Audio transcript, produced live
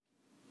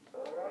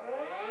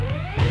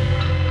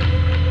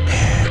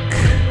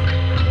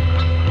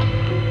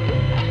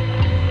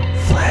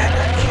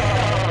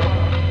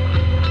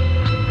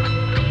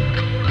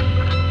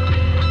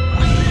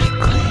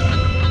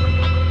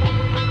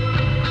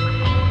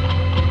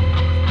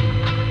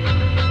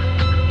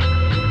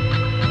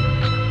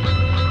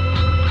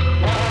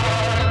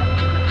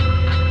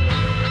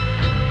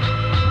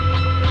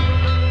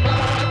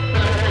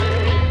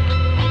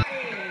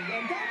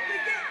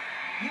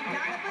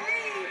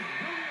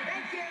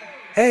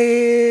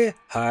Hey,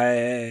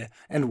 hi,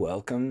 and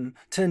welcome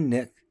to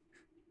Nick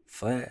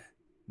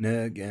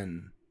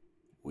Flanagan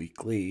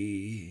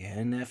Weekly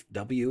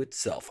NFW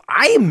itself.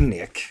 I'm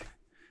Nick.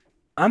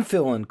 I'm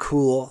feeling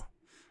cool.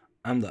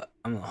 I'm the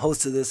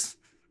host of this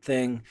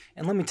thing,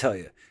 and let me tell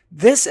you,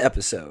 this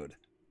episode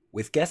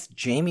with guest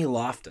Jamie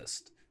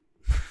Loftus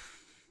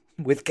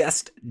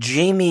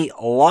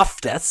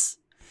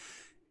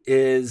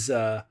is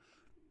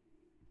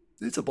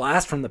it's a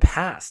blast from the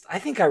past. I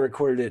think I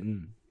recorded it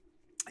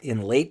in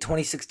late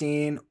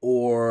 2016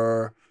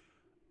 or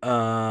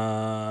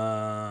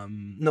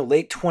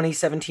late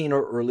 2017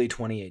 or early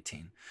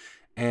 2018.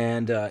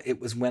 And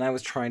it was when I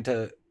was trying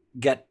to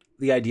get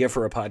the idea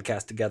for a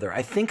podcast together.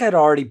 I think I'd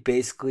already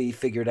basically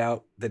figured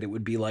out that it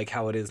would be like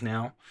how it is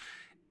now.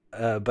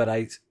 But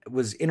I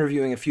was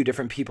interviewing a few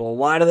different people. A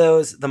lot of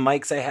those, the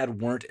mics I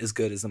had weren't as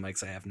good as the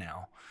mics I have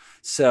now.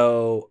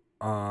 So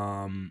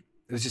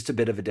it was just a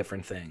bit of a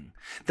different thing.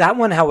 That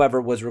one,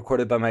 however, was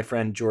recorded by my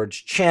friend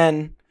George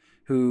Chen,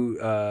 who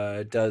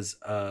does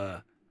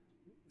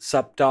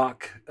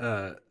SupDoc,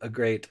 a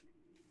great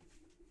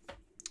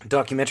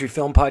documentary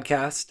film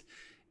podcast.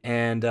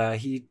 And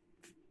he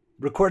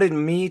recorded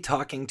me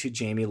talking to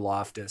Jamie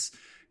Loftus,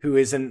 who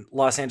is a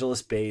Los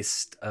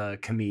Angeles-based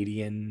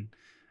comedian,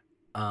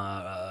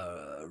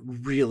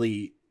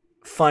 really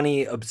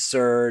funny,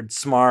 absurd,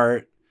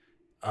 smart,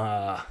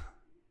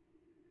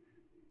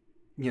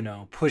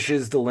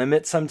 pushes the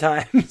limit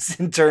sometimes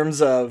in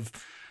terms of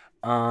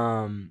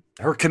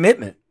her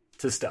commitment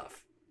to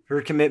stuff.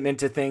 Her commitment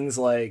to things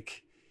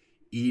like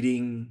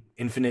eating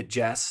Infinite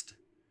Jest,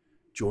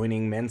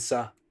 joining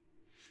Mensa,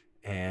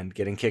 and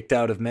getting kicked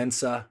out of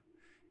Mensa.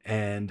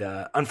 And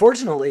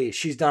unfortunately,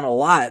 she's done a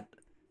lot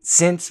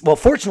since, well,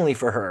 fortunately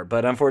for her,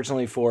 but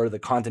unfortunately for the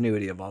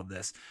continuity of all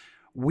this,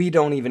 we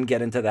don't even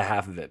get into the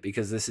half of it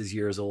because this is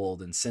years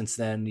old. And since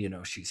then,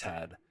 she's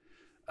had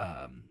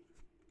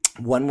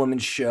one-woman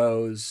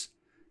shows.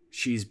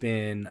 She's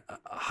been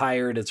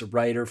hired as a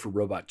writer for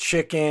Robot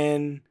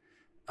Chicken.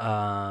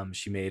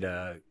 She made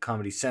a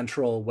Comedy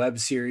Central web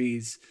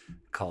series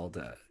called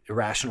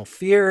Irrational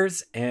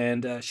Fears,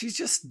 and she's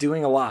just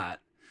doing a lot.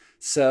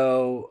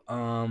 So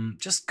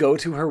just go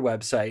to her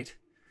website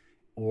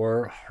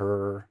or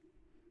her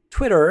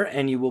Twitter,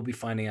 and you will be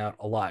finding out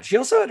a lot. She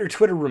also had her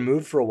Twitter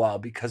removed for a while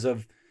because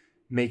of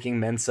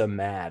making Mensa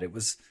mad. It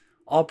was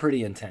all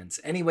pretty intense.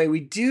 Anyway, we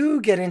do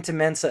get into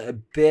Mensa a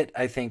bit,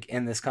 I think,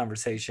 in this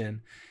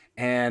conversation.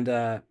 And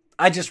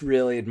I just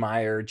really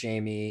admire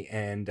Jamie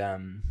and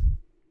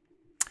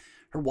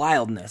her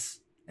wildness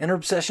and her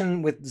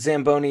obsession with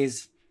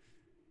Zambonis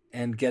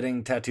and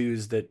getting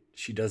tattoos that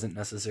she doesn't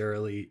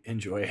necessarily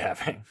enjoy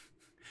having.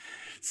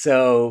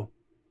 So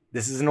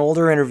this is an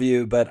older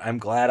interview, but I'm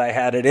glad I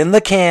had it in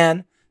the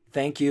can.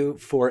 Thank you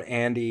for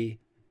Andy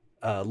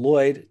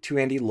Lloyd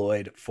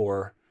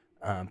for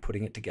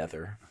putting it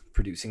together,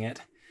 producing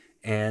it.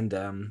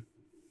 And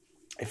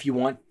if you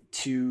want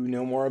to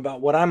know more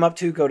about what I'm up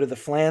to, go to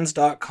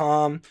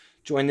theflans.com,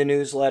 join the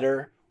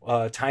newsletter.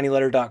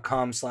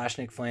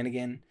 tinyletter.com/Nick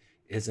Flanagan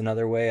is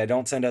another way. I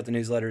don't send out the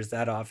newsletters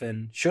that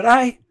often. Should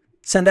I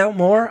send out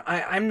more?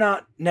 I'm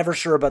never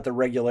sure about the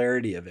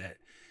regularity of it.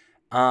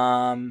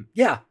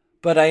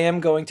 But I am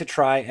going to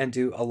try and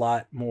do a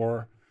lot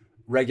more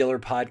regular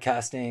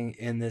podcasting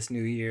in this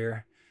new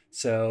year.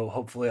 So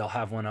hopefully I'll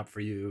have one up for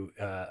you,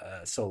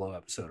 a solo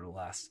episode will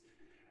last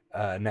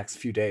next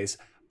few days.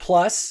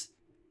 Plus,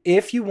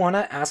 if you want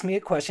to ask me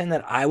a question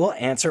that I will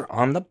answer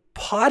on the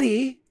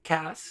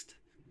podcast,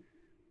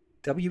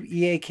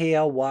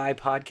 WEAKLY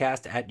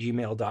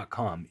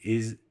podcast@gmail.com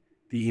is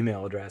the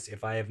email address.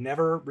 If I have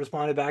never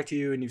responded back to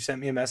you and you've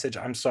sent me a message,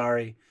 I'm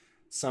sorry.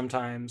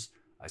 Sometimes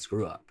I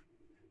screw up.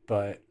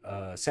 But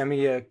send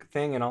me a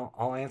thing and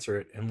I'll answer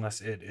it unless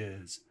it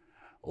is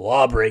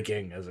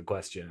law-breaking as a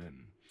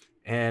question.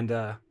 And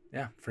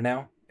for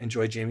now,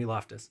 enjoy Jamie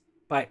Loftus.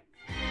 Bye.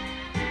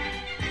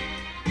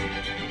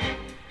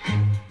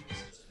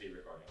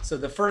 So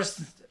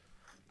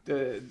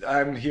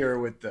I'm here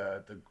with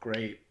the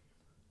great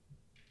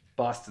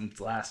Boston's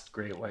last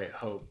great white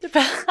hope,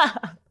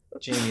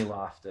 Jamie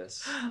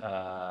Loftus,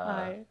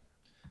 Hi.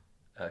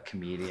 A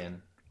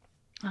comedian,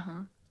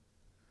 Uh-huh.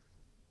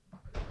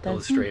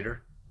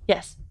 illustrator,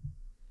 Yes.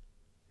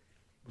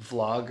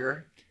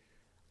 vlogger,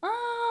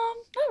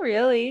 Not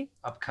really.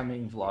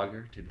 upcoming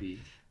vlogger to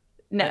be.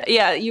 No,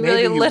 yeah, you Maybe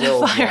really you lit a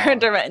will fire vlog.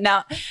 under it.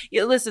 Now,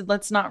 listen,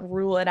 let's not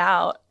rule it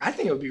out. I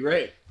think it would be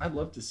great. I'd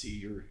love to see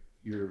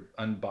your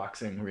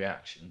unboxing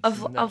reactions. A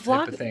and that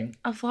type of thing.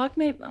 vlog,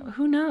 maybe,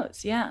 who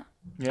knows? Yeah.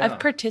 Yeah. I've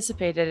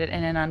participated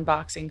in an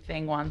unboxing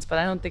thing once, but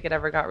I don't think it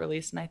ever got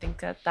released, and I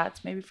think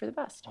that's maybe for the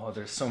best. Oh,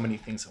 there's so many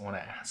things I want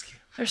to ask you.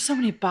 There's so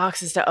many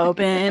boxes to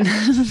open.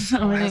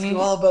 I'll ask you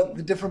all about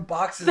the different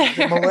boxes. The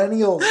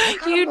millennials.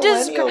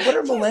 What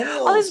are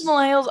millennials? All these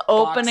millennials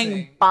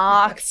opening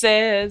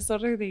boxes.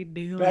 What are they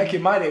doing? Back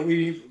in my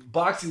day,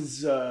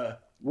 boxes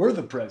were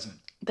the present.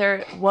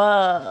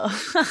 Whoa.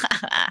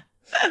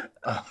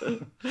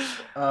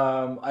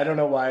 I don't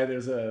know why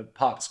there's a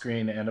pop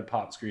screen and a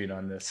pop screen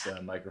on this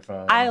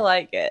microphone. I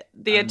like it.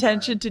 The I'm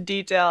attention glad. to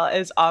detail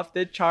is off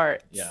the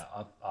charts. Yeah,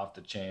 off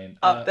the chain.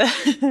 Off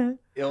the.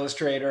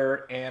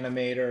 Illustrator,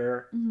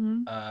 animator,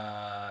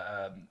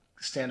 Mhm.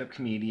 stand-up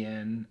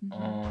comedian,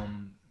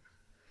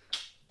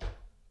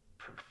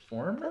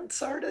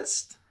 performance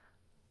artist.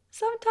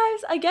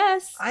 Sometimes, I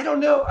guess. I don't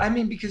know. I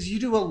mean, because you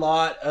do a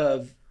lot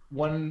of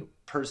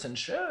one-person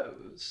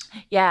shows,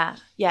 Yeah.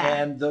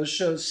 and those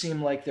shows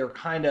seem like they're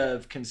kind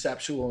of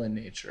conceptual in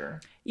nature.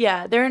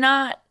 Yeah, they're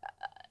not.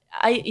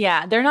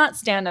 They're not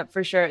stand up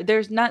for sure.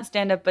 There's not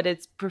stand up, but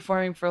it's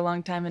performing for a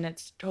long time and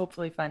it's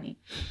hopefully funny.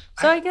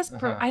 So I guess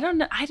I don't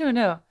know. I don't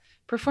know.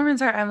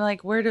 Performance art. I'm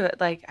like, where do it?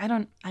 Like, I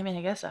don't. I mean,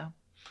 I guess so.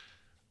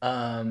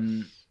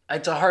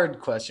 It's a hard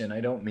question. I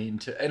don't mean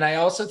to, and I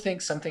also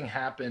think something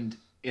happened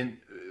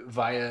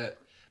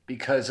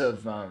because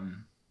of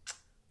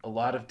a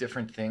lot of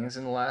different things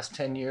in the last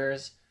 10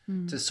 years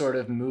to sort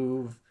of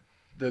move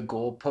the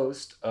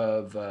goalpost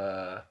of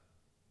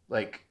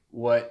like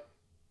what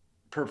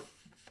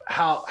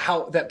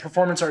how that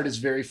performance art is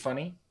very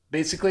funny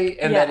basically,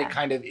 and that it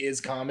kind of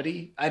is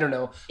comedy. I don't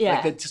know,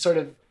 like the sort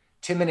of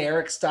Tim and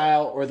Eric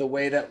style, or the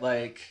way that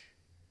like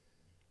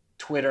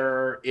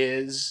Twitter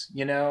is,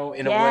 in a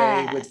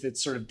way with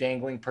its sort of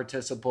dangling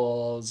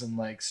participles and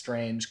like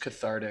strange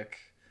cathartic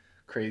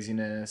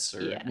craziness, or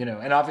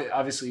and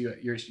obviously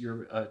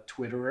you're a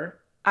Twitterer.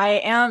 I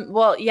am.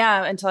 Well,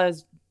 yeah, until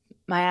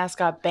my ass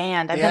got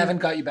banned. They haven't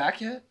got you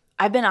back yet?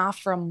 I've been off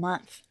for a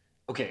month.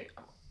 Okay,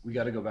 we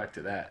got to go back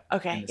to that.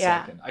 Okay, in a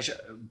second. I should,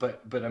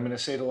 but I'm going to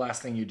say the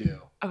last thing you do.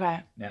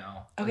 Okay.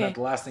 Now. Okay. Not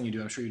the last thing you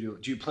do. I'm sure you do.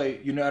 Do you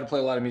play? You know how to play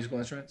a lot of musical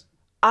instruments?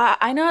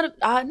 I know how to.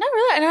 Not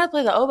really. I know how to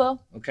play the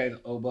oboe. Okay,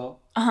 the oboe.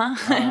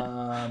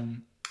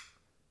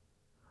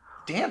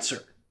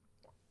 Dancer.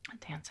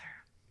 Dancer.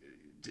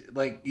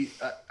 Like,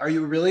 are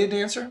you really a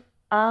dancer?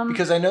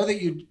 Because I know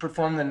that you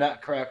perform the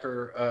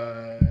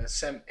Nutcracker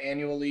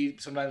annually,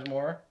 sometimes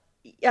more.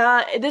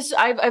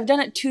 I've done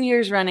it 2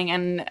 years running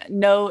and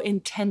no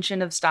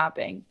intention of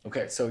stopping.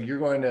 Okay, so you're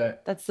going to.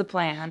 That's the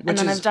plan, and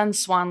then I've done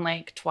Swan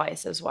Lake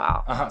twice as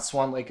well.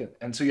 Swan Lake,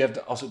 and so you have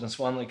also done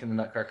Swan Lake and the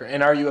Nutcracker.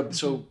 And are you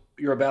so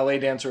you're a ballet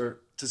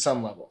dancer to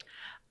some level?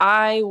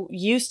 I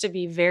used to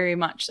be very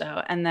much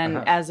so, and then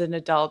as an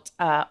adult,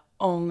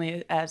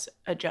 only as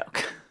a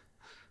joke.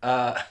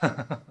 But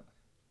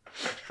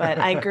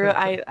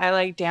I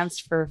like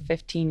danced for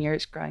 15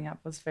 years growing up,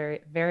 was very,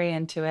 very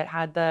into it,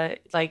 had the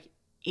like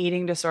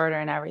eating disorder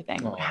and everything.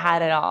 Aww.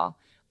 Had it all.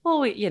 Well,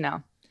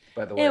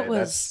 by the way,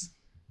 that's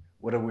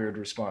what a weird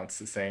response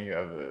to saying you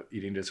have an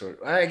eating disorder.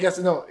 I guess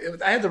no,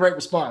 I had the right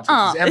response, which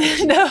is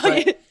empathy. No,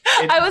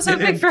 I was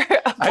hoping for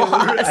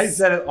applause. I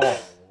said it.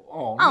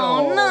 Oh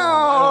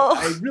no!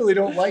 I really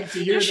don't like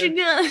to hear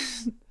that.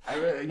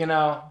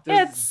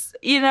 It's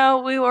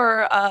we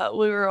were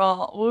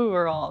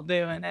all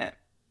doing it.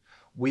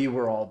 We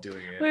were all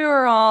doing it. We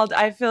were all.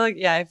 I feel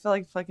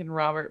like fucking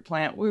Robert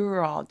Plant. We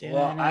were all doing it.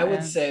 Well, I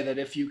would say that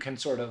if you can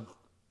sort of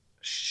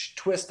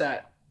twist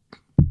that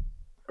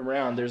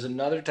around, there's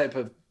another type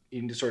of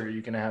eating disorder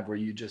you can have where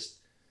you just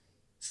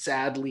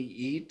sadly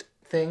eat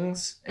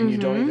things and you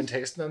don't even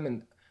taste them,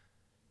 and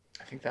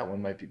I think that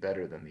one might be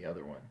better than the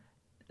other one.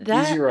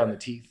 Easier on the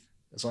teeth,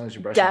 as long as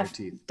you're brushing your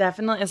teeth.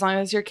 Definitely, as long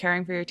as you're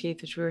caring for your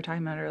teeth, which we were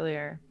talking about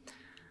earlier.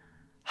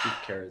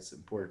 Tooth care is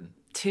important.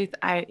 Tooth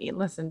talk.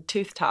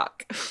 Tooth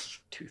talk.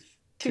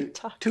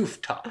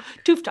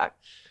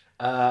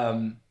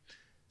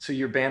 So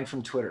you're banned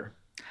from Twitter.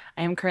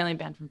 I am currently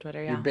banned from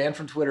Twitter, yeah. You're banned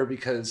from Twitter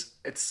because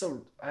it's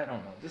so, I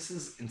don't know. This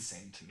is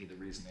insane to me, the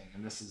reasoning.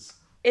 And this is...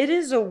 It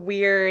is a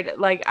weird,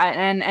 like,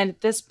 and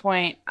at this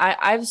point,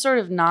 I've sort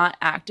of not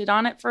acted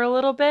on it for a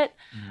little bit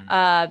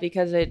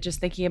because just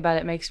thinking about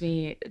it makes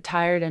me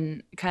tired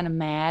and kind of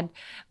mad.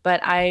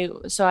 But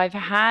I've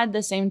had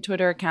the same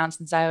Twitter account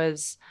since I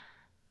was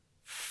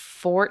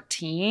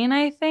 14,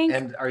 I think.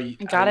 And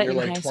you're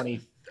like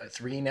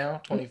 23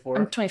 now, 24?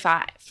 I'm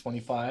 25.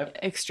 25?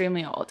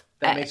 Extremely old.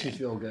 That makes me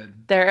feel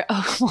good.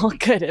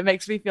 Good. It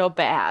makes me feel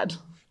bad.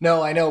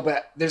 No, I know,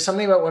 but there's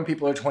something about when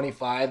people are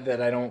 25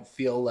 that I don't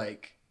feel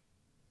like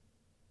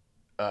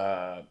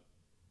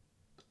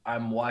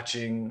I'm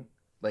watching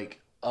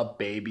like a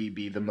baby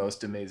be the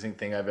most amazing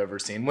thing I've ever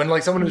seen. When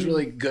like someone who's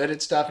really good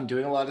at stuff and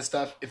doing a lot of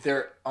stuff, if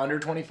they're under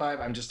 25,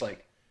 I'm just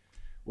like,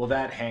 well,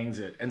 that hangs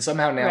it. And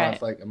somehow now I'm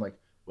like,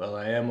 well,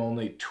 I am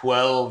only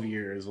 12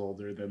 years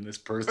older than this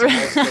person.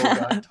 I've still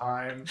got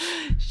time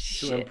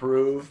to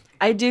improve.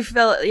 I do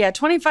feel,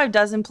 25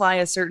 does imply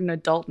a certain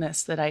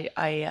adultness that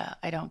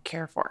I don't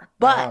care for.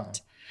 But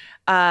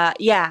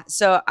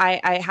so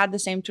I had the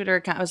same Twitter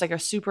account. I was like a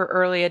super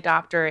early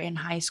adopter in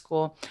high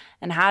school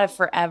and had it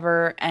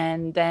forever.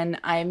 And then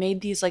I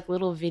made these like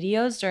little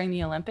videos during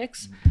the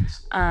Olympics.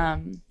 I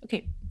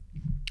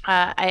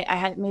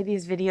had made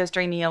these videos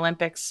during the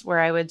Olympics where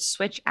I would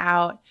switch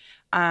out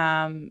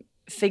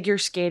figure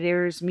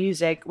skaters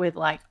music with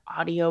like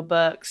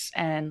audiobooks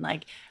and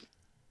like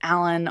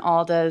Alan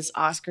Alda's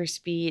Oscar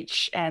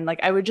speech, and like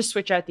I would just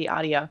switch out the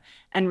audio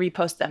and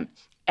repost them.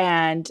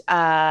 and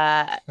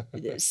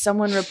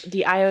someone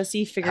the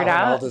IOC figured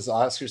Alan out Alda's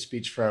Oscar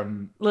speech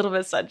from Little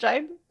Miss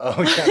Sunshine.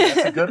 Oh yeah,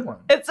 that's a good one.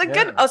 It's a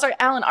good. Oh, sorry,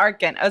 Alan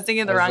Arkin. I was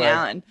thinking of the wrong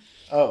Alan.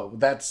 Oh,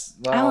 that's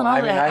Alan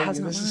Alda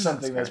this is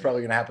something that's probably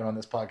going to happen on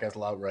this podcast a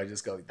lot, where I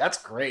just go, "That's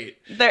great."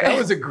 That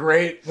was a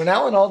great when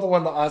Alan Alda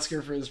won the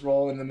Oscar for his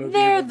role in the movie.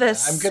 They're the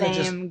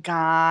same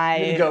guy.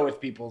 I'm gonna go with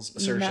people's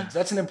assertions.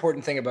 That's an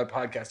important thing about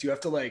podcasts. You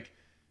have to like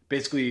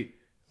basically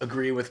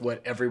agree with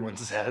what everyone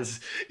says.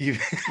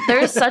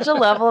 There's such a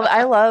level of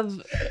I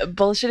love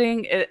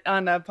bullshitting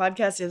on a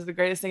podcast is the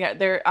greatest thing.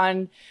 They're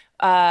on.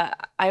 I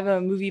have a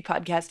movie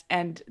podcast,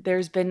 and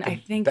there's been I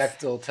think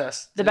Bechdel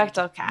test, the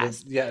Bechdel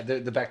cast,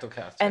 the Bechdel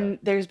cast, and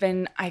there's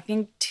been I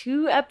think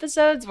 2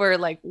 episodes where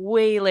like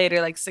way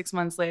later, like 6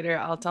 months later,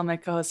 I'll tell my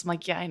co-host, I'm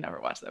like, yeah, I never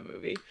watched that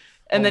movie.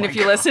 And then if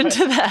you listen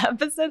to the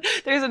episode,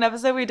 there's an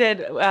episode we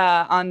did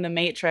on The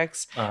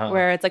Matrix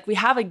where it's like we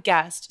have a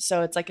guest,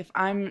 so it's like if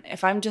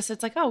I'm just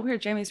it's like, oh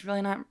weird, Jamie's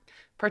really not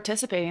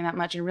participating that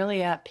much and really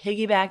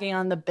piggybacking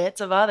on the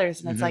bits of others,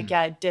 and it's like,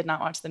 yeah, I did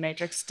not watch The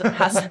Matrix, still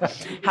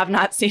have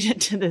not seen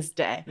it to this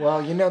day.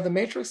 Well, The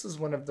Matrix is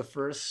one of the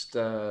first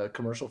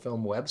commercial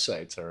film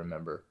websites. I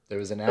remember there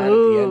was an ad at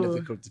the end of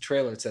the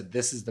trailer. It said,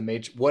 "This is the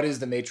Matrix. What is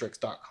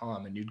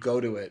thematrix.com?" And you'd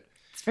go to it.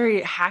 It's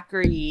very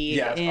hackery.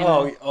 Yeah.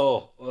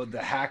 The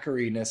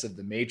hackeriness of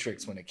The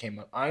Matrix when it came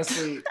up.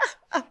 Honestly,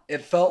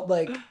 it felt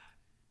like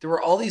there were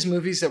all these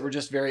movies that were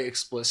just very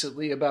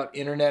explicitly about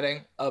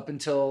interneting. Up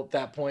until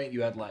that point,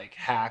 you had like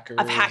hackers.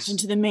 I've hacked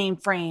into the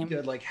mainframe. You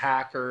had like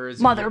hackers.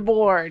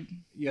 Motherboard.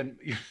 You had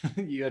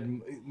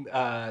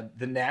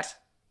the net.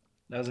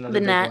 That was another the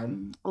big net.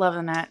 one. Love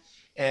the net.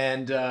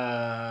 And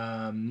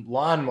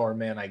Lawnmower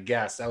Man, I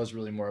guess that was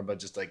really more about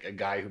just like a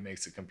guy who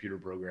makes a computer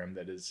program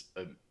that is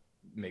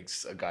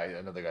makes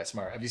another guy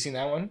smart. Have you seen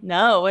that one?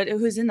 No.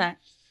 Who's in that?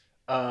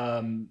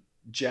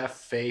 Jeff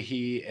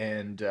Fahey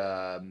and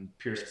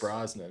Pierce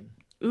Brosnan.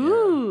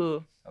 Ooh. Yeah.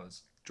 That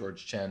was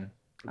George Chen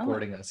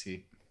recording us.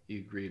 He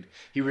agreed.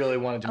 He really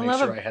wanted to make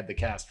sure I had the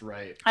cast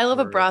right. I love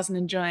a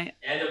Brosnan joint.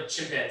 And a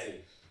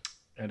chimpanzee.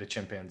 And a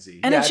chimpanzee.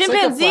 And a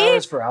chimpanzee?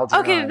 Like for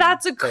Algernon okay,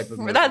 that's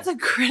a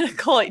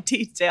critical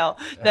detail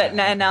that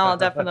now I'll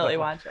definitely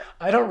watch it.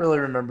 I don't really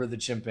remember the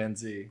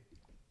chimpanzee.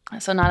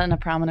 So not in a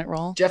prominent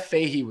role? Jeff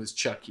Fahey was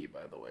Chucky,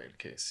 by the way, in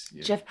case.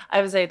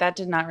 I would say that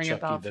did not ring Chucky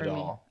a bell the for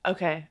doll. me.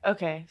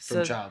 Okay.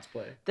 From Child's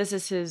Play. This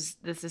is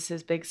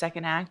his big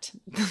second act.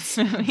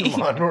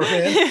 Lawnmower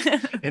Man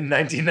in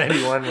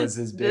 1991 was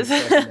his big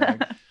second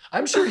act.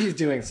 I'm sure he's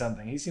doing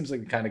something. He seems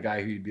like the kind of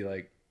guy who you'd be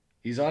like,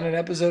 he's on an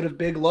episode of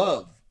Big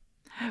Love.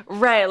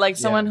 Right, like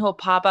someone who'll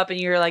pop up and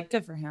you're like,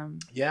 good for him.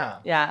 Yeah.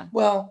 Yeah.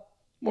 Well,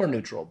 more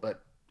neutral,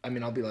 but I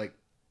mean, I'll be like,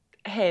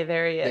 hey,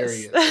 there he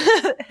is.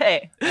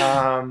 Hey.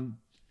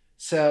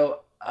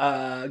 So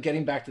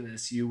getting back to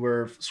this, you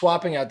were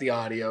swapping out the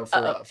audio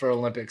for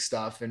Olympic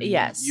stuff, and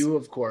yes, you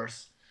of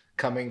course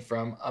coming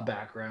from a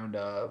background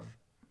of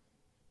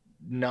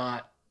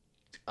not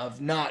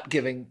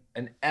giving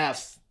an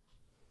F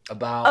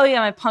about. Oh yeah,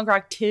 my punk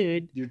rock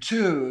tude. Your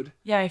tude.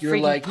 Yeah, my you're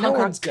freaking like, punk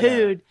rock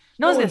tude.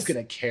 No one's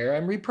gonna care.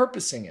 I'm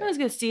repurposing it. No one's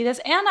gonna see this,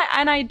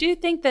 and I do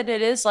think that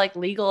it is like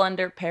legal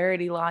under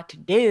parody law to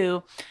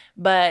do,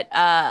 but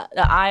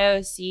the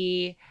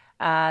IOC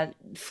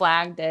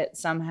flagged it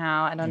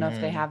somehow. I don't know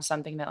if they have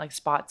something that like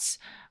spots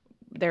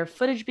their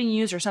footage being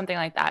used or something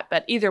like that.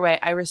 But either way,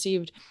 I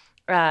received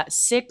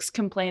 6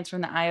 complaints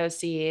from the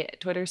IOC.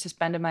 Twitter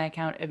suspended my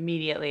account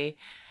immediately.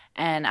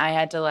 And I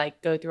had to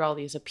like go through all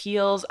these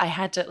appeals. I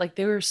had to like,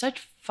 they were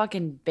such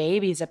fucking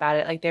babies about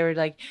it. Like they were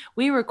like,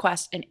 we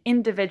request an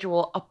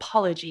individual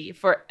apology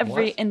for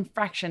every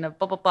infraction of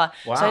blah, blah, blah.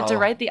 Wow. So I had to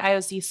write the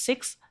IOC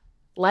 6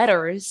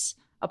 letters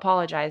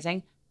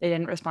apologizing. They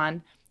didn't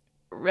respond.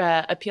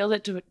 Appealed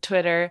it to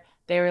Twitter.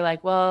 They were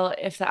like, well,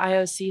 if the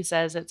IOC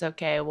says it's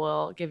okay,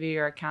 we'll give you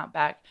your account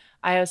back.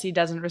 IOC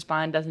doesn't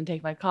respond, doesn't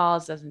take my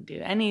calls, doesn't do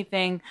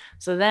anything.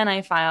 So then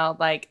I filed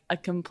like a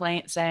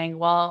complaint saying,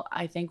 well,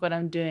 I think what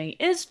I'm doing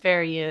is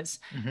fair use.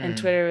 And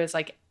Twitter was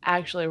like,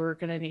 actually, we're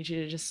going to need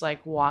you to just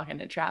like walk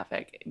into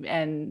traffic.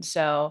 And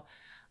so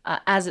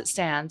as it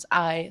stands,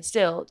 I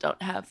still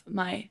don't have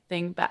my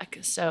thing back.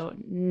 So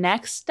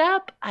next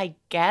step, I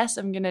guess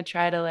I'm going to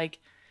try to like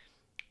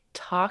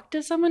talk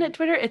to someone at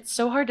Twitter. It's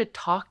so hard to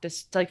talk to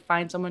like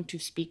find someone to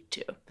speak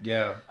to.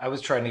 Yeah, I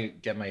was trying to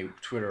get my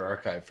Twitter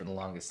archive for the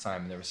longest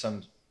time, and there was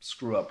some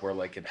screw up where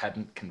like it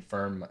hadn't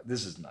confirmed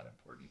this is not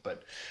important,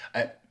 but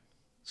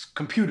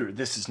computer,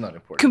 this is not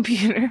important.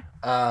 Computer.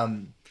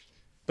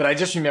 But I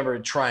just remember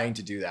trying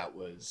to do that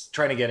was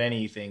trying to get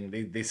anything.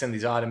 They send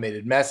these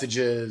automated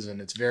messages,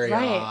 and it's very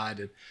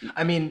odd.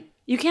 I mean,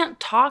 you can't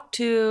talk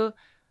to.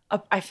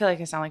 I feel like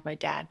I sound like my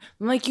dad.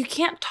 I'm like, you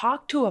can't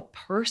talk to a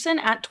person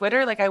at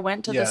Twitter. Like I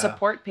went to the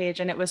support page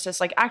and it was just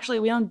like, actually,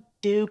 we don't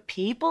do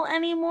people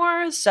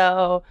anymore.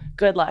 So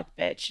good luck,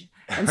 bitch.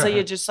 And so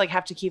you just like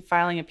have to keep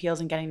filing appeals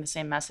and getting the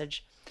same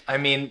message. I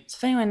mean, so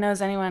if anyone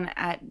knows anyone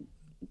at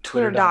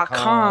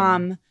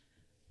twitter.com,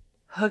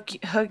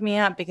 hook me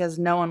up because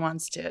no one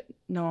wants to.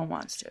 No one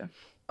wants to.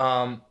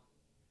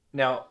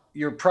 Now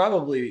you're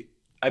probably,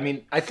 I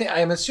mean,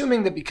 I'm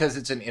assuming that because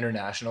it's an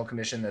international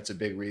commission, that's a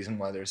big reason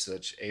why there's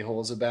such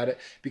a-holes about it.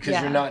 Because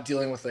Yeah. you're not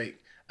dealing with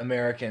like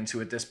Americans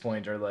who at this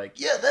point are like,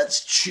 yeah,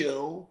 that's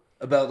chill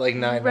about like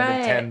 9 out Right.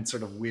 of 10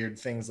 sort of weird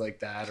things like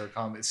that, or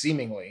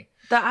seemingly.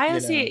 The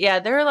IOC, yeah,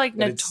 they're like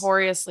But it's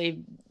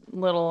notoriously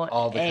little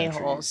all the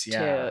a-holes countries,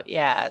 yeah. too.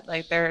 Yeah,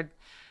 like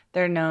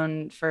they're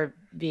known for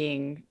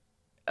being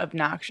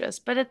obnoxious,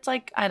 but it's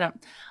like I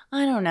don't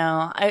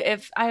know. I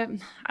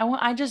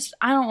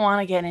don't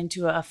want to get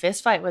into a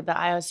fist fight with the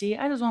IOC.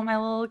 I just want my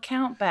little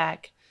account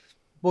back.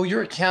 Well,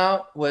 your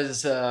account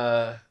was,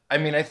 I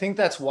mean, I think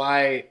that's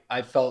why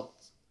I feel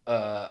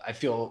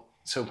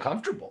so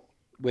comfortable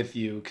with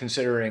you,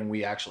 considering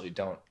we actually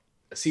don't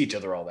see each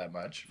other all that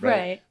much, right?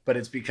 Right. But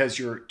it's because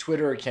your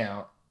Twitter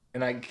account,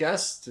 and I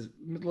guess,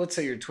 let's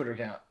say your Twitter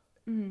account,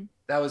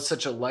 that was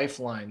such a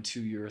lifeline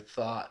to your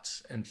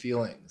thoughts and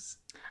feelings.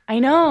 I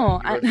know.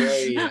 You were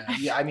very,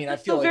 yeah, I mean, I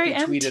feel like very you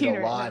tweeted empty a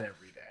right lot now.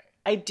 every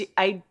day.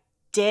 I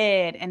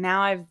did, and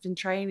now I've been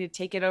trying to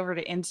take it over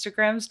to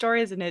Instagram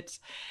stories, and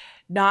it's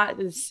not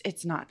the same.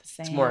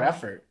 It's more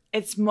effort.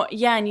 It's more,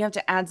 yeah, and you have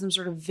to add some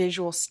sort of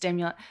visual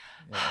stimulant.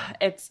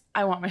 Yeah.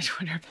 I want my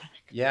Twitter back.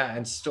 Yeah,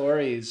 and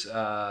stories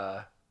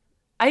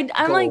I'm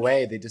go like,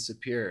 away, they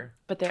disappear.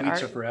 but they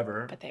Tweets are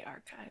forever. But they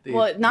archive. They-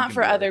 Well, they not can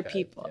for be other archived,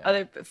 people.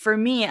 yeah. For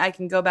me, I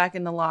can go back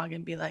in the log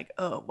and be like,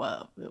 oh,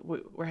 whoa,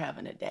 we're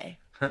having a day.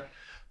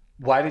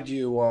 Why did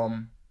you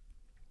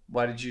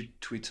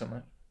tweet so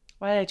much?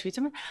 Why did I tweet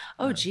something?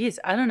 Oh, geez,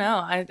 I don't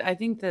know. I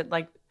think that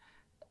like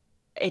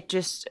it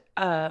just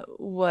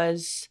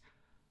was.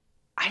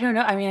 I don't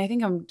know. I mean, I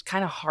think I'm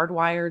kind of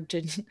hardwired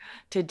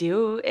to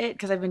do it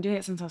because I've been doing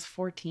it since I was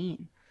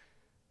 14.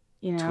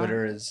 You know,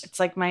 Twitter is it's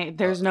like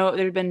there's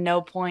been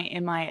no point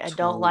in my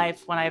adult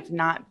life when I've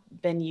not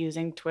been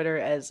using Twitter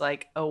as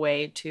like a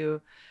way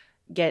to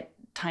get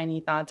tiny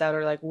thoughts out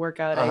or like work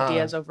out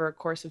ideas over a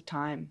course of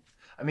time.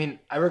 I mean,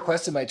 I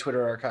requested my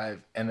Twitter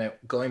archive, and then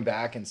going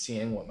back and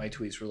seeing what my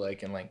tweets were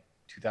like in like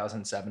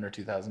 2007 or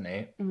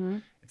 2008,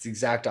 it's the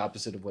exact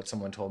opposite of what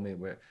someone told me.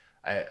 Where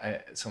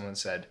someone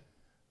said,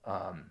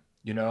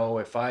 you know,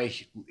 if I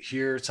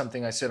hear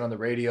something I said on the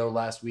radio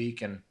last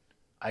week and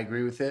I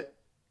agree with it,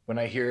 when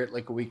I hear it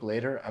like a week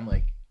later, I'm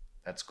like,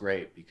 that's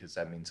great because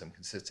that means I'm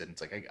consistent. It's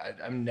like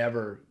I'm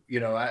never, you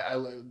know,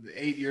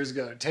 10 years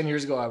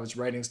ago, I was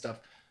writing stuff.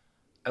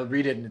 I'll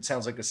read it and it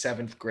sounds like a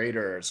 7th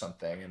grader or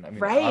something. And I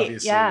mean,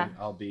 obviously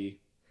I'll be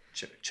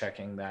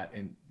checking that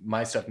in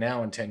my stuff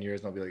now in 10 years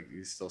and I'll be like,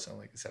 you still sound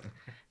like a 7th.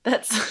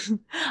 That's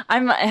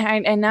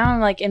and now I'm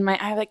like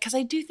because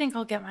I do think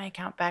I'll get my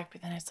account back,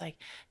 but then it's like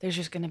there's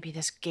just going to be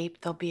this gap.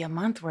 There'll be a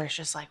month where it's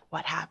just like,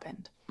 what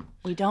happened?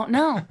 We don't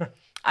know.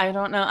 I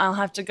don't know. I'll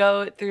have to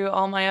go through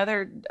all my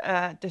other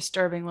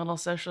disturbing little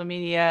social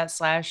media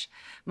 /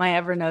 my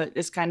Evernote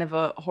is kind of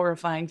a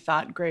horrifying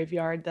thought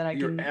graveyard that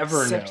Your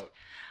Evernote.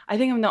 I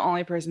think I'm the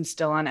only person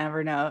still on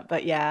Evernote,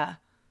 but yeah.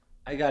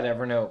 I got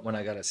Evernote when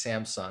I got a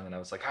Samsung, and I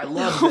was like, I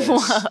love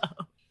this.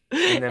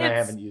 And then I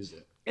haven't used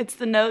it. It's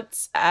the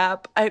Notes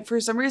app. For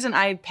some reason,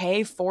 I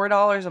pay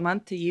 $4 a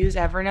month to use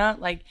Evernote.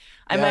 Like,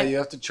 you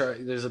have to charge.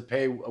 There's a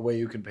way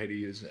you can pay to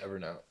use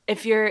Evernote.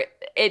 If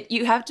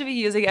you have to be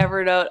using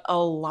Evernote a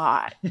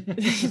lot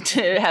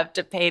to have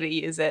to pay to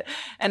use it.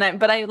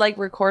 But I like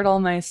record all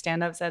my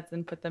stand-up sets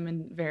and put them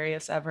in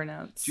various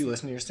Evernotes. Do you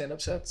listen to your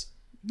stand-up sets?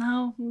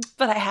 No,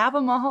 but I have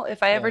them all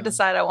if I ever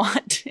decide I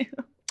want to.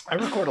 I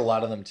record a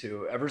lot of them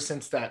too. Ever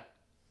since that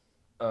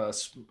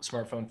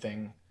smartphone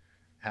thing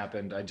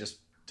happened, I just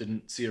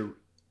didn't see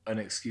an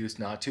excuse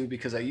not to,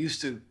 because I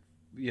used to,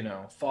 you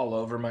know, fall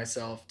over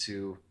myself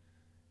to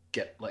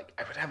get like,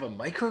 I would have a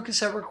micro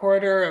cassette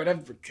recorder, I would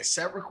have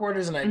cassette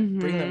recorders, and I'd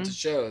bring them to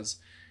shows,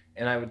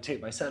 and I would tape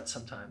my sets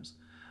sometimes.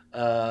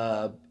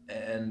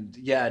 And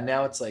yeah,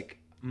 now it's like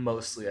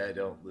mostly I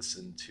don't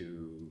listen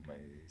to my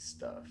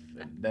stuff,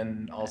 and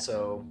then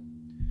also,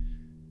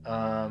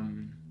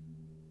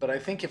 but I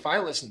think if I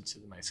listened to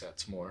my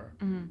sets more,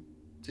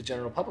 the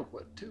general public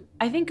would too.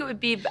 I think it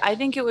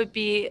would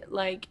be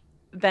like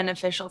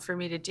beneficial for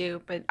me to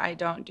do, but I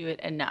don't do it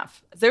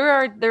enough. There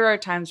are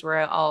times where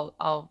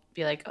I'll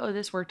be like, oh,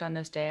 this worked on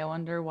this day. I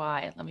wonder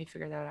why. Let me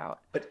figure that out.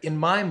 But in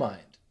my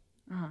mind,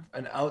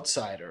 an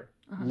outsider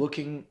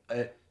looking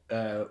at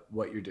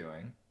what you're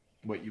doing,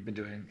 what you've been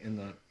doing in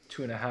the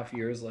 2.5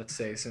 years, let's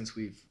say, since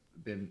we've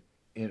been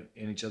in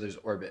each other's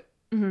orbit,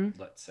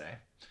 let's say,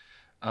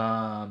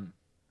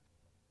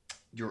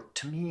 you're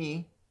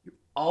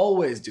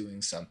always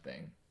doing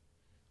something.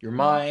 Your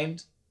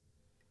mind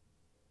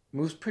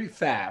moves pretty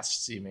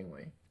fast,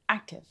 seemingly.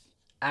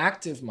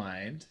 Active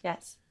mind.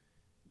 Yes.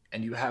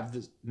 And you have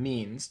the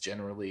means,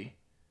 generally,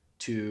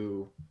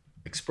 to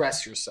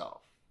express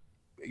yourself,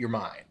 your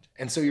mind.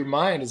 And so your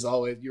mind is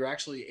always, you're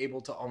actually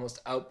able to almost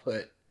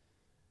output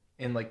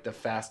in like the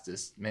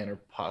fastest manner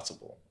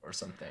possible or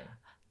something.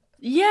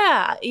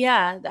 Yeah,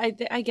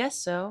 I guess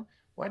so.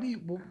 Why do you,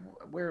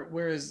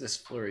 where is this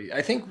flurry?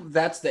 I think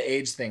that's the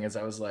age thing, is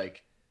I was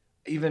like,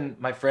 even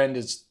my friend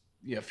is,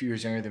 you know, a few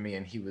years younger than me,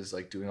 and he was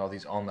like doing all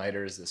these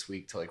all-nighters this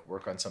week to like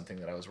work on something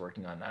that I was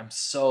working on. I'm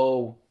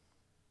so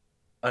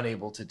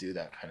unable to do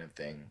that kind of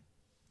thing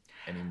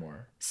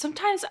anymore?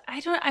 Sometimes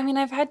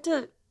I've had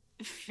to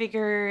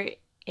figure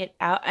it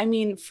out. I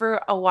mean,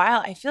 for a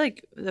while, I feel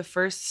like the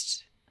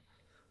first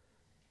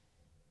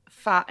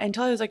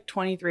until I was like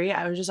 23,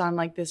 I was just on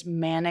like this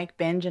manic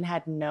binge and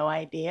had no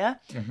idea.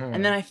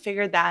 And then I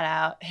figured that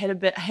out,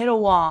 hit a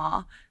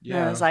wall. Yeah.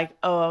 And I was like,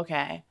 oh,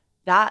 okay,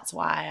 that's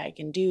why I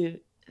can do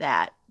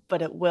that.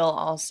 But it will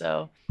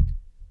also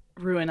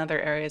ruin other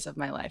areas of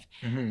my life.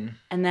 And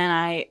then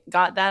I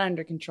got that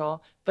under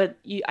control. But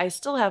I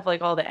still have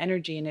like all the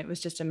energy, and it was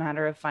just a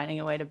matter of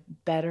finding a way to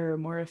better,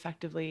 more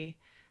effectively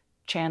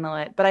channel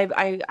it. But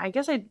I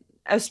guess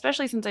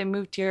especially since I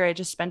moved here, I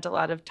just spent a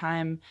lot of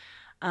time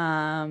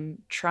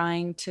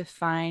trying to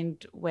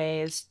find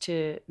ways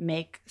to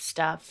make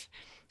stuff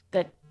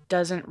that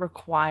doesn't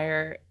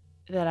require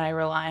that I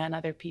rely on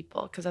other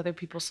people, because other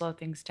people slow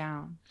things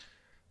down.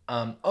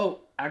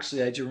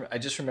 Actually, I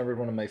just remembered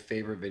one of my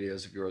favorite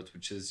videos of yours,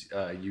 which is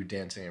you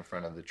dancing in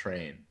front of the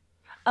train.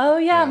 Oh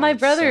yeah, my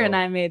brother and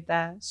I made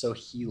that. So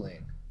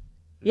healing.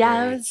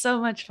 Yeah, it was so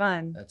much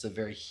fun. That's a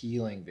very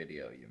healing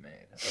video you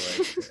made.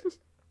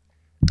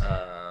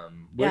 I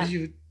liked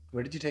it.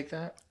 Where did you take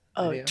that?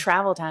 Oh,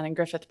 Travel Town in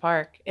Griffith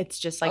Park. It's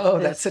just like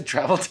that's a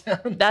Travel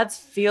Town. That's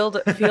field,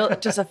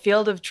 just a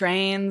field of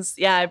trains.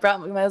 Yeah, it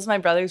was my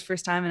brother's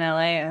first time in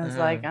LA, and I was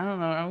like, I don't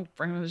know, I'll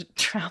bring him to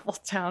Travel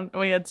Town.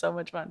 We had so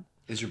much fun.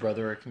 Is your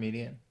brother a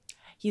comedian?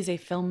 He's a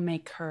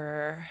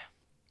filmmaker.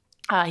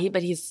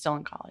 But he's still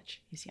in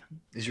college. He's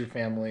young. Is your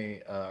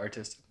family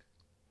artistic?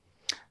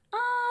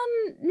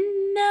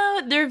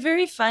 No, they're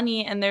very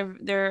funny, and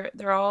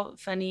they're all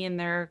funny, and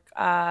they're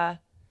I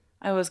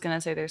was gonna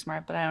say they're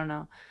smart, but I don't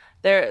know.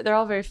 They're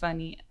all very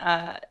funny.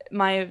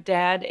 My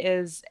dad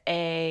is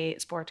a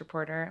sports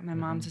reporter. My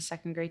mom's a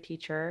second grade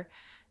teacher,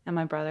 and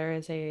my brother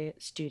is a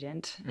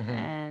student.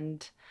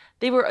 And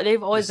they've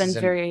always been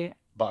very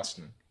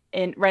Boston.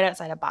 Right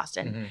outside of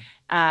Boston.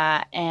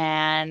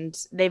 And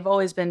they've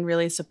always been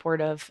really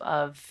supportive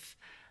of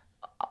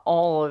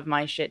all of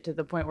my shit, to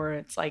the point where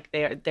it's like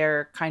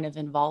they're kind of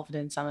involved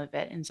in some of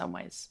it in some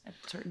ways at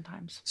certain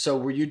times. So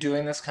were you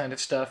doing this kind of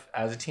stuff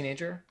as a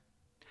teenager?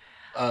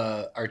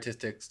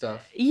 Artistic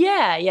stuff?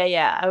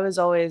 Yeah. I was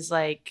always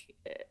like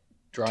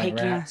drawing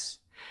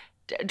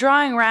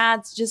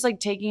rats, just like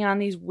taking on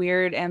these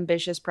weird,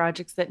 ambitious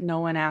projects that no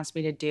one asked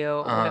me to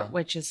do,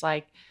 which is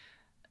like,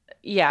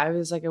 I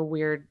was like a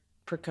weird,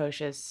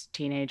 precocious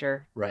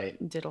teenager. Right.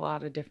 Did a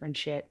lot of different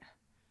shit.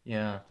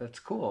 Yeah, that's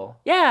cool.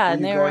 Yeah.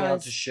 Were you going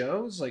out to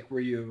shows? Like, were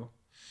you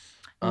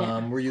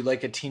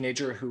like a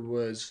teenager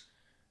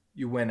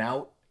you went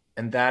out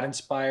and that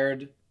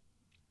inspired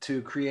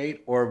to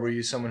create, or were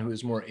you someone who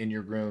was more in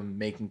your room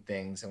making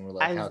things and were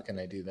like, how can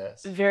I do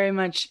this? Very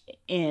much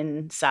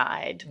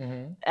inside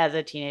as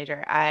a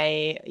teenager.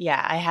 I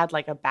had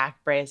like a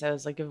back brace. I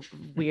was like a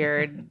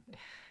weird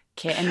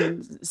kid.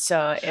 And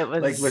so it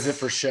was like, was it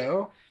for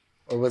show?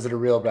 Or was it a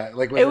real back?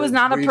 Like, it was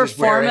not a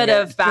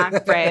performative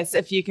back brace,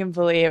 if you can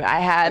believe. I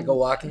had like a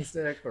walking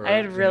stick. Or, I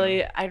had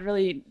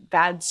really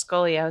bad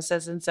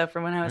scoliosis, and so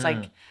from when I was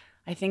like,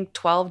 I think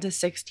 12 to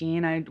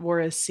 16, I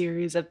wore a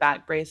series of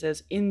back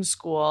braces in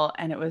school,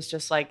 and it was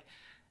just like,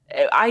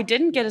 I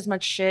didn't get as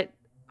much shit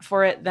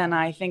for it than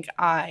I think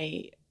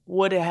I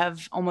would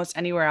have almost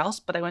anywhere else.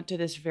 But I went to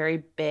this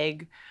very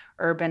big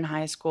urban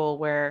high school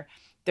where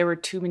there were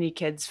too many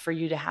kids for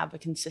you to have a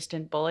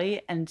consistent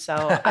bully, and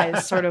so I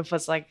sort of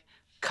was like,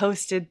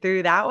 coasted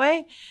through that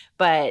way.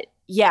 But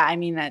yeah, I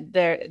mean, I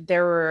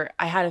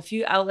had a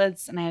few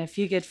outlets and I had a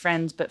few good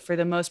friends, but for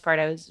the most part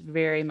I was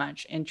very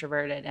much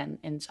introverted and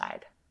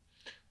inside.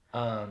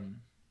 Yeah,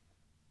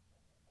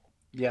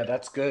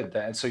 that's good.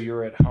 And so you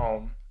were at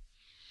home.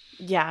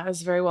 Yeah, I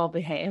was very well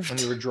behaved. And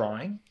you were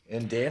drawing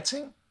and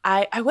dancing?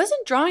 I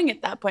wasn't drawing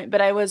at that point, but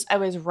I was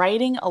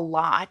writing a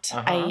lot.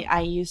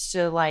 I used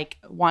to like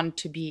want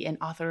to be an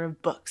author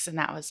of books, and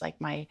that was like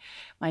my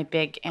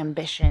big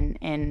ambition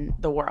in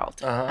the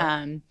world.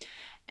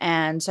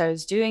 And so I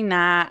was doing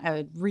that. I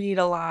would read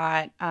a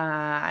lot.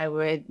 I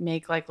would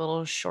make like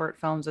little short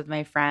films with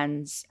my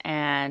friends,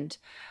 and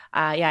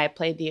I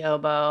played the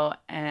oboe,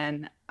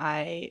 and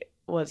I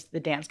was the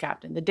dance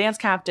captain. The dance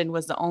captain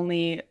was the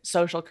only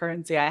social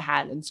currency I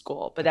had in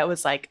school, but that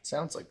was like,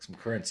 sounds like some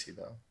currency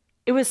though.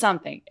 It was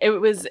something. It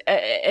was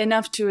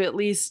enough to at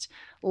least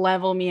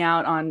level me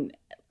out on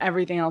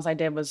everything else I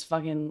did was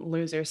fucking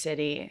loser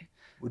city.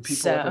 Would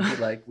people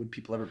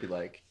ever be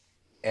like,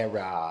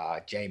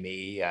 Era,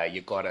 Jamie,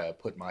 you gotta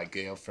put my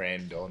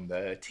girlfriend on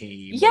the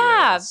team?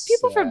 Yeah,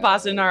 people from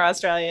Boston are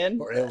Australian.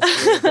 Or else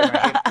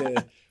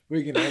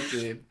we're gonna have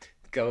to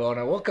go on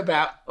a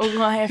walkabout. We're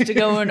gonna have to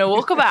go on a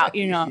walkabout,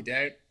 you know.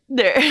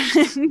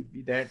 If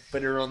you don't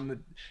put her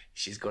on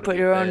she's gotta put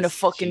her on the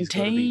fucking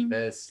team.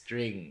 First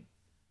string.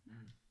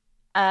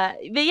 But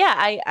yeah,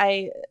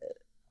 I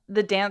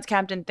the dance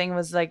captain thing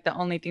was like the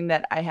only thing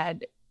that I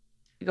had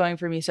going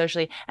for me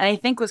socially, and I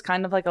think was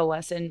kind of like a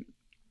lesson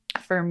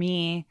for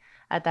me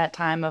at that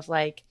time of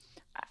like,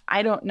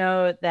 I don't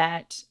know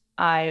that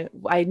I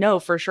know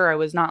for sure I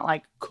was not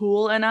like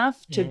cool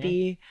enough to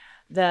be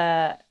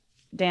the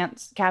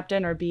dance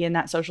captain or be in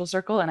that social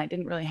circle, and I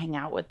didn't really hang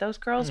out with those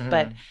girls,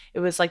 but it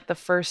was like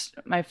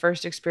my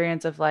first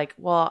experience of like,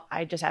 well,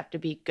 I just have to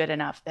be good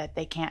enough that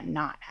they can't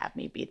not have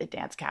me be the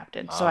dance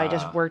captain. So I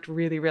just worked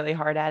really, really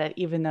hard at it,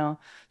 even though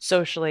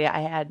socially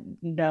I had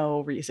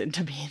no reason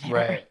to be there.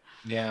 Right.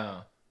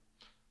 Yeah.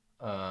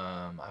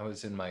 I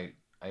was in my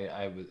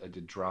I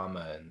did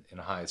drama in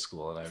high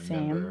school, and I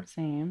remember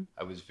Same.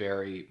 I was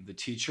the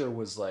teacher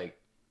was like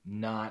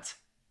not.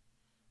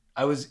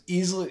 I was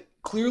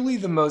clearly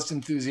the most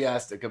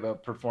enthusiastic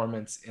about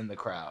performance in the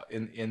crowd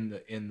in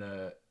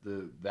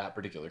the that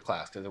particular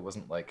class, because it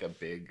wasn't like a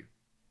big,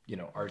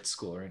 art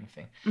school or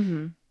anything.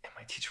 And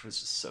my teacher was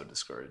just so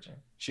discouraging.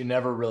 She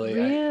never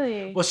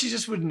really. She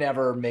just would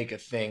never make a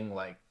thing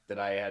like that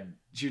I had.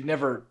 She'd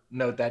never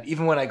note that,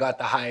 even when I got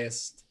the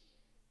highest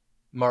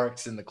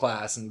marks in the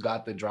class and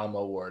got the drama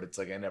award, it's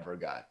like I never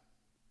got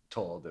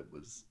told it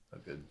was a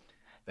good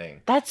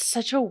thing. That's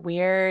such a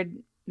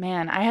weird.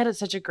 Man, I had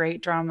such a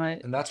great drama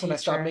and that's teacher. When I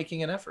stopped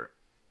making an effort.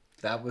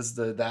 That's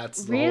the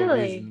really? whole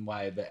reason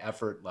why the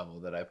effort level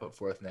that I put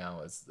forth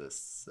now is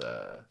this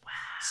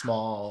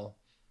small,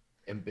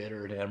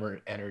 embittered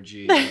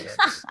energy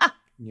that,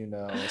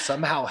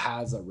 somehow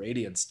has a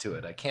radiance to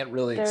it. I can't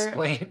really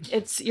explain.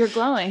 You're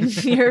glowing.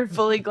 You're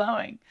fully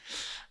glowing.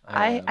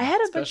 I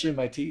had especially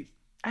my teeth.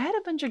 I had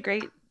a bunch of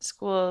great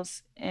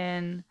schools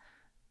or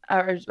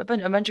a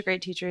bunch of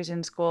great teachers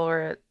in school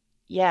where,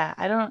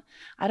 I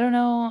don't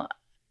know.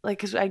 Like,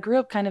 because I grew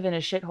up kind of in a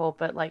shithole,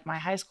 but like my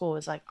high school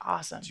was like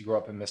awesome. Did you grow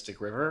up in Mystic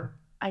River?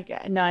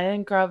 No, I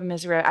didn't grow up in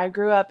Mystic River. I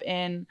grew up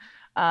in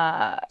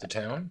the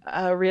town.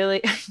 Really,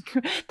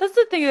 that's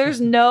the thing.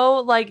 There's no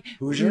like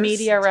Hoosiers?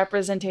 Media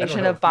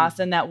representation of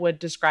Boston that would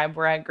describe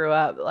where I grew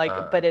up.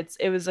 Like, but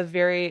it was a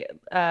very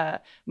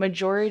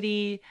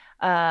majority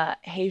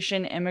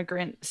Haitian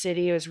immigrant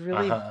city. It was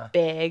really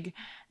big,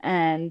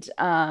 and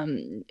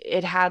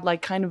it had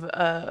like kind of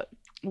a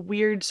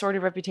weird sort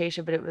of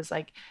reputation, but it was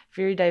like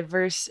very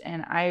diverse,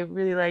 and I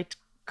really liked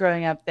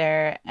growing up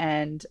there.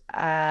 And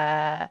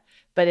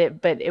but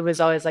it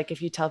was always like,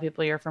 if you tell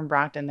people you're from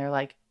Brockton, they're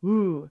like,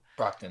 ooh,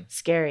 Brockton,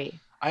 scary.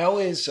 I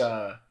always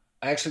I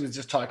actually was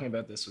just talking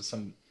about this with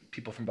some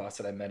people from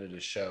Boston I met at a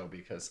show,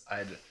 because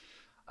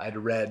I'd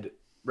read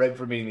right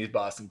before meeting these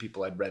Boston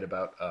people, I'd read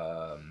about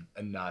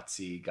a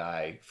Nazi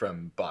guy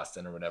from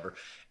Boston or whatever,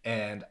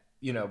 and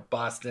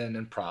Boston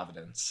and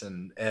Providence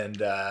and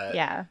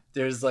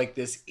there's like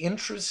this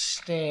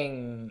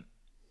interesting,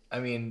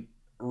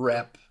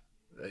 rep.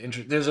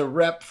 There's a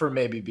rep for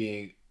maybe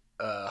being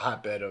a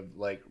hotbed of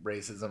like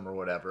racism or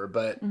whatever,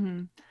 but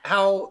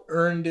how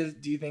earned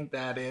do you think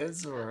that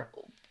is? Or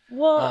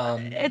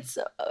it's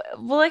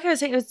like I was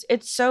saying,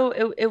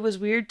 it was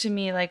weird to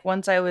me. Like,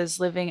 once I was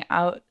living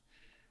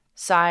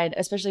outside,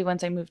 especially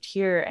once I moved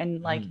here,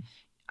 and like.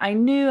 I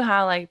knew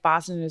how like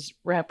Boston is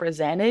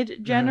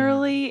represented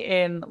generally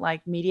in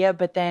like media,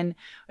 but then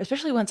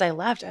especially once I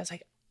left, I was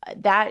like,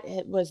 that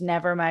was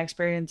never my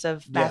experience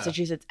of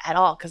Massachusetts at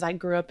all, because I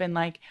grew up in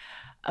like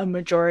a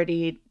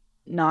majority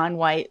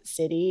non-white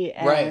city,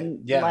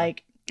 and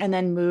like, and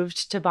then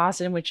moved to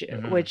Boston, which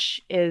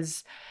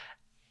is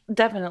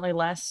definitely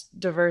less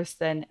diverse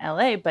than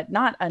LA, but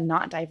not a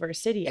not diverse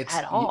city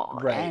at all.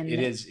 Right, and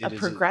it is a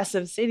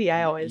progressive city.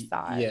 I always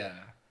thought. Yeah.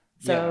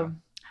 So. Yeah.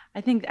 I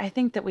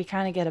think that we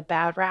kind of get a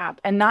bad rap,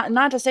 and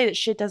not to say that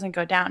shit doesn't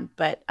go down,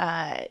 but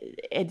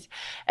it's,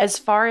 as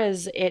far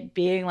as it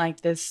being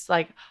like this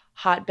like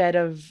hotbed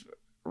of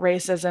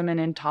racism and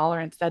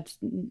intolerance, that's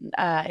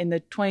in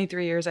the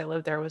 23 years I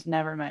lived there, was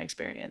never my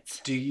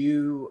experience. Do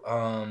you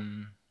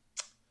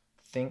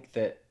think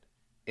that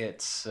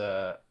it's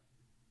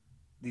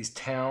these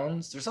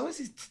towns?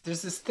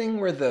 There's this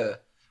thing where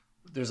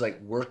there's like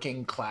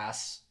working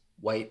class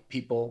white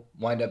people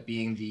wind up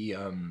being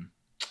the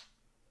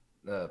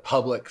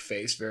public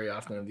face very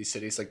often of these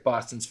cities. Like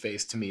Boston's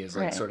face to me is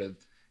like sort of,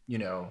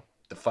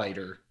 the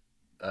fighter,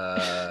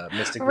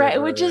 Mystic right,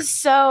 River, which is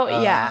so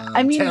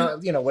I mean,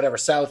 town, whatever,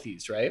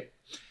 Southeast, right?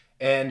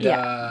 And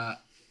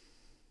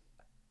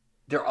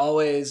they're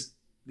always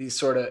these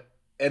sort of,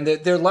 and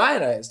they're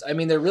lionized. I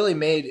mean, they're really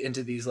made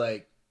into these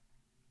like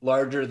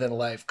larger than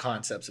life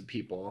concepts of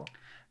people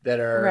that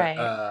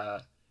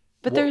are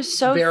but they're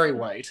so very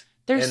white.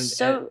 They're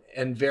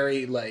and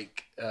very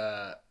like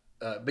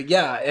but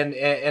yeah, and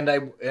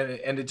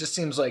it just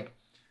seems like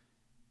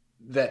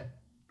that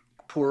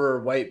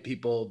poorer white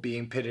people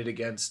being pitted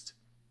against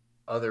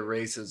other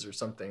races or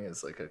something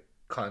is like a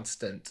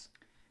constant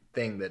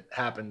thing that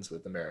happens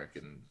with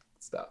American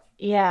stuff.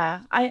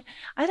 Yeah, I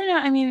don't know.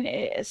 I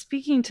mean,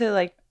 speaking to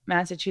like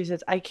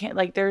Massachusetts, I can't,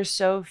 like, there's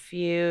so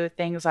few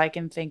things I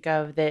can think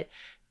of that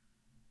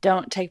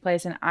don't take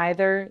place in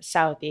either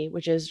Southie,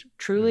 which is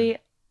truly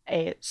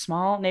a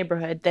small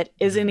neighborhood that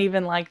isn't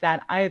even like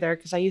that either,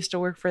 because I used to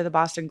work for the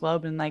Boston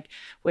Globe and like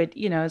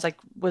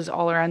was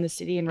all around the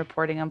city and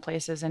reporting on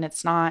places, and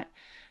it's not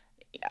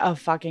a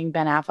fucking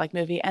Ben Affleck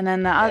movie. And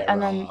then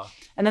and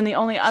then the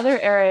only other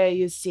area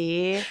you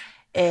see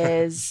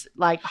is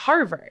like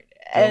Harvard.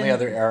 The only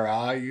other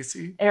era you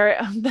see?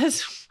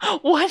 This,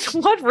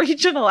 what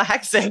regional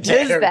accent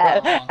is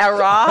that?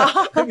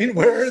 Era. I mean,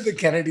 where are the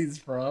Kennedys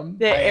from?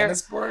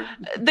 Johannesburg?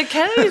 The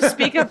Kennedys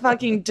speak a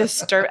fucking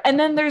disturb. And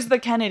then there's the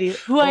Kennedys,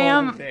 who I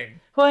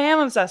am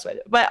obsessed with.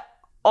 But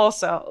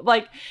also,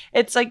 like,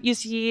 it's like you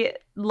see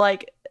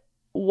like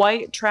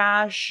white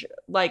trash,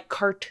 like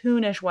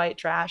cartoonish white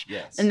trash,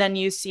 yes. And then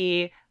you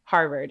see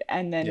Harvard,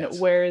 and then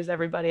where is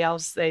everybody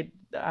else? They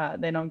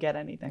don't get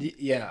anything.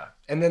 Yeah,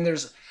 and then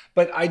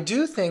but I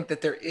do think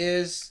that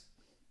there's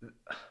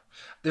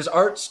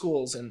art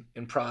schools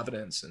in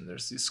Providence, and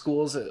there's these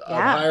schools of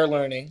higher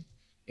learning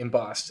in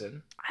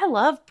Boston. I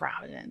love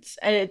Providence,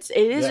 and it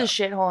is a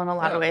shithole in a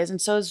lot of ways,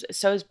 and so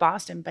is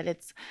Boston. But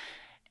it's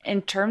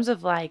in terms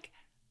of like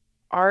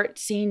art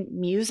scene,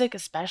 music,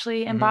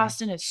 especially in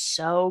Boston, is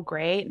so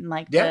great, and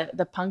like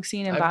the punk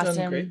scene in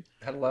Boston.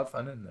 Had a lot of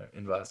fun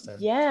in Boston.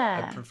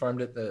 Yeah, I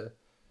performed at the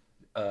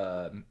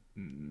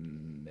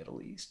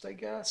Middle East, I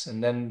guess,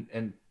 and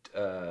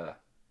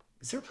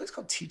is there a place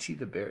called TT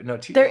the Bear? No,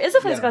 there is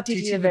a place called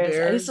TT the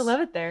Bears. I used to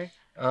love it there.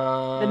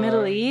 The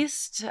Middle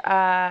East.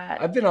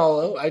 I've been all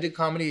over. I did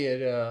comedy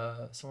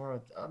at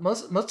somewhere.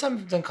 Most time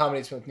I've done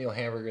comedies with Neil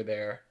Hamburger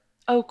there.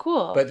 Oh,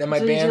 cool. But then my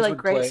bands you like would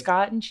Great play.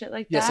 Scott and shit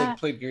like that? Yes, I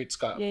played Great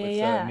Scott with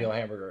Neil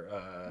Hamburger.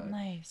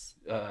 Nice.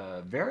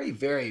 Very,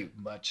 very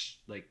much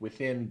like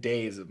within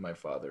days of my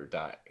father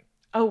dying.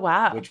 Oh,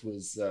 wow. Which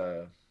was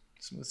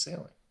smooth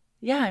sailing.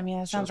 Yeah, I mean,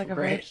 that sounds like a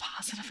very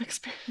positive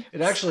experience.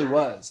 It actually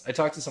was. I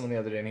talked to someone the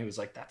other day, and he was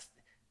like, that's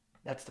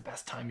the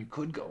best time you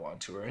could go on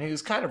tour. And he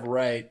was kind of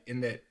right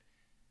in that.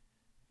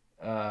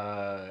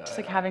 Just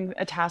like having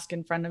a task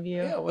in front of you.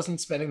 Yeah, I wasn't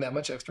spending that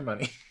much extra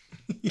money.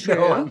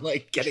 On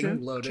like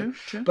getting loaded.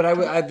 True. But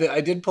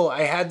I did pull.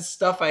 I had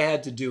stuff I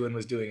had to do and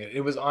was doing it.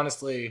 It was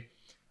honestly,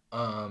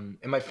 and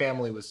the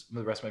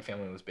rest of my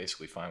family was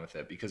basically fine with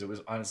it, because it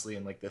was honestly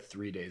in like the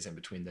 3 days in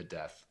between the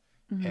death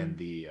and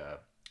the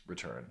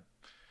return.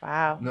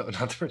 Wow. No,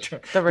 not the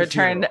return. The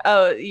return.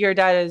 Oh, your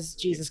dad is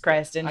Jesus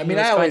Christ, and he was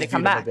going to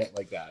come back. A bit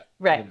like that.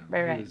 Right,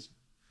 right.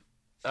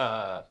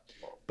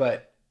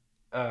 But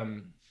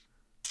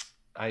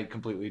I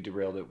completely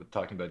derailed it with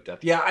talking about death.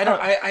 Yeah,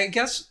 I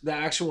guess the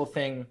actual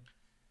thing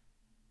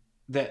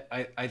that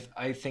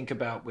I think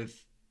about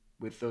with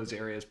those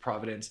areas,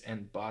 Providence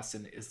and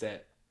Boston, is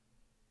that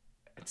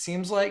it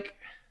seems like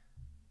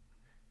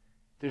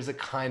there's a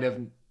kind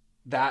of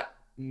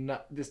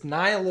this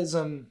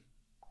nihilism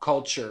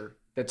culture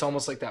that's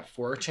almost like that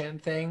 4chan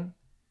thing.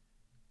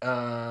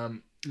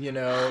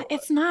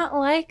 It's not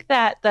like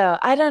that though.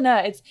 I don't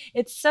know.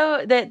 It's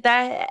so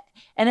that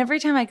and every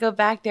time I go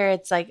back there,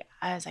 it's like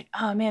I was like,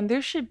 oh man,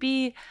 there should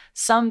be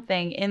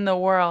something in the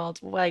world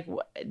like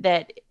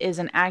that is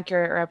an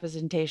accurate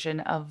representation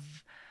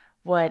of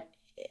what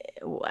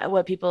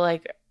people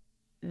like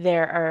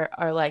there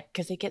are like,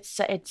 because it gets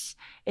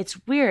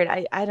it's weird.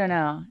 I don't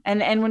know.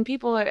 And when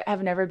people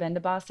have never been to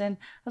Boston,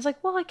 I was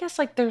like, well, I guess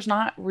like there's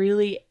not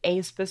really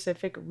a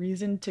specific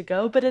reason to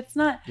go, but it's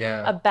not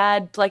a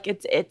bad, like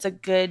it's a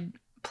good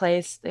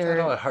place. I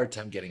have a hard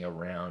time getting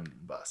around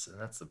in Boston.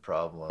 That's the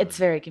problem. It's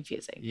very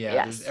confusing. Yeah,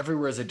 yes.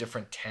 Everywhere is a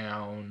different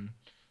town.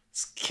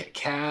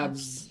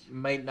 Cabs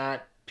might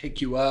not pick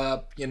you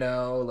up.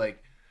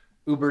 Like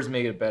Ubers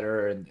make it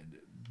better, and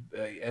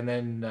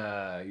then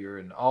you're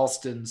in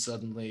Alston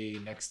suddenly.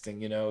 Next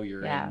thing you know,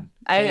 you're in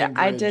Cambridge.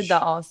 I did the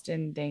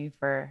Alston thing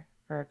for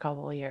a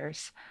couple of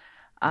years.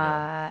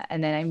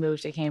 And then I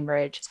moved to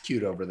Cambridge. It's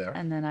cute over there.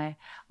 And then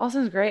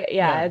Alston's great.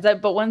 Yeah. It's like,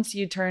 but once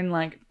you turn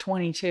like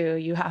 22,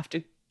 you have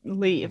to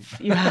leave.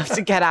 You have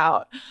to get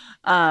out.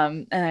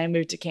 And I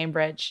moved to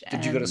Cambridge.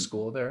 Did you go to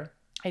school there?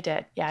 I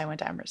did. Yeah, I went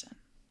to Emerson.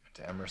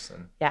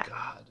 Yeah.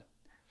 God.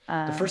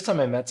 The first time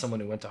I met someone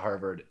who went to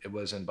Harvard, it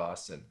was in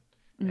Boston.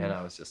 And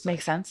I was just like,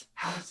 makes sense.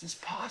 How is this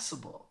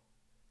possible?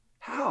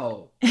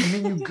 How? I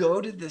mean, you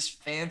go to this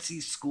fancy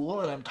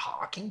school and I'm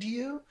talking to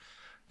you?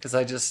 Because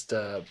I just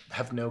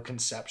have no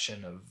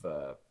conception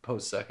of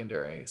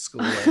post-secondary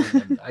schooling.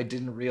 And I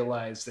didn't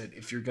realize that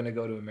if you're going to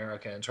go to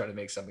America and try to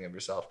make something of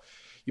yourself,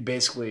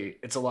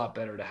 it's a lot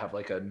better to have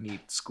like a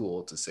neat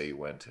school to say you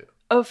went to.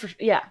 Oh,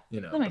 yeah.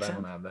 That makes sense.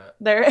 I don't have that.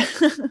 There.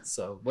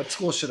 So what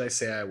school should I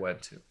say I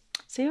went to?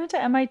 So you went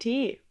to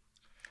MIT.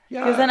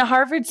 Yeah. Because then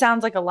Harvard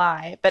sounds like a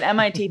lie, but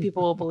MIT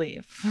people will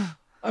believe.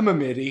 I'm a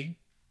MIDI.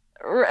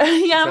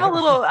 Yeah, I'm a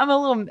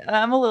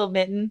little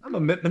mitten. I'm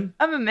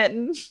a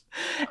mitten.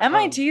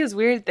 MIT is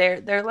weird.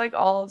 They're like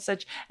all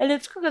such, and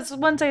it's cool because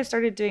once I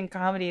started doing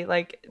comedy,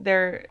 like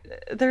they're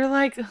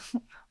like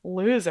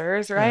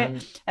losers, right?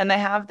 Mm-hmm. And they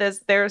have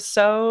this, they're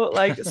so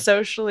like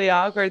socially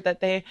awkward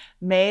that they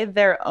made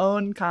their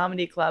own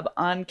comedy club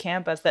on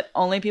campus that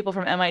only people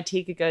from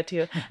MIT could go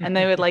to, and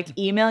they would like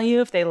email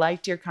you if they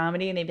liked your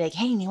comedy, and they'd be like,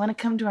 hey, you want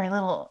to come to our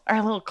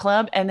little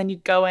club? And then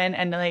you'd go in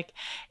and like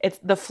it's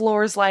the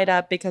floors light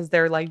up because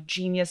they're like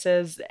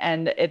geniuses,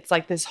 and it's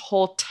like this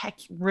whole tech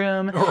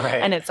room, right.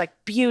 And it's like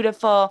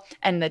beautiful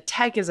and the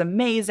tech is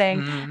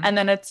amazing, and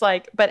then it's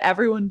like, but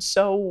everyone's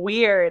so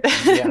weird.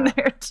 Yeah. And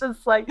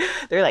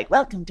they're were like,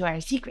 welcome to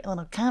our secret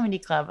little comedy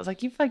club. I was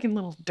like, you fucking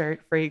little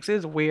dirt freaks. It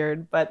was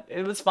weird, but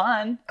it was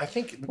fun. I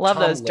think Love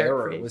Tom those dirt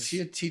Lehrer, freaks. was he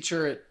a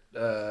teacher at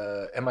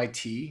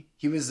MIT?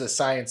 He was a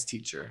science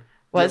teacher.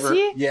 Was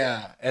he?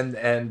 Yeah, and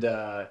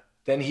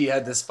then he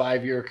had this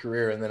 5-year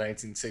career in the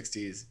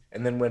 1960s,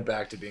 and then went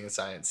back to being a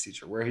science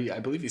teacher, where I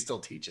believe he still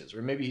teaches,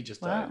 or maybe he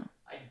just died.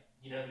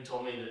 He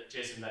told me that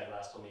Jason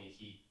Douglas told me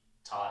he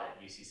taught at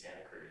UC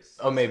Santa Cruz.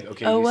 Oh, maybe.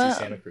 Okay, Oh, UC wow.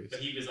 Santa Cruz. But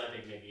he was, I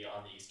think, maybe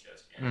on the East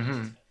Coast.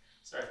 Mm-hmm.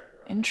 Sorry for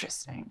interrupting.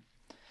 Interesting.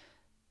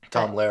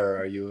 Tom Lehrer,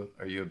 are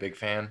you a big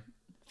fan?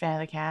 Fan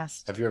of the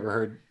cast? Have you ever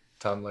heard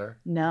Tom Lehrer?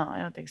 No, I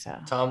don't think so.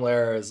 Tom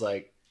Lehrer is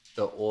like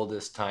the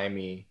oldest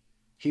timey.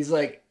 He's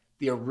like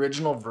the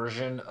original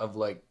version of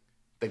like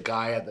the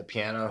guy at the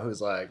piano who's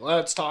like,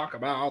 let's talk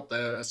about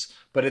this.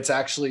 But it's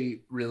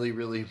actually really,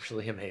 really,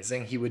 really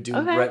amazing. He would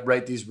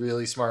write these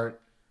really smart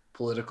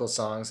political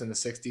songs in the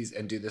 60s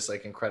and do this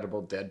like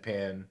incredible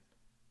deadpan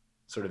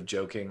sort of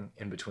joking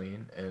in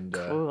between. And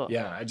Cool.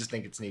 yeah, I just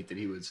think it's neat that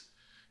he was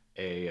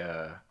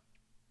a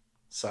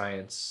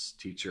science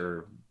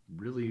teacher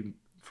really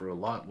for a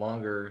lot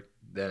longer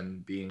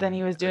than being Then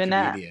he was a doing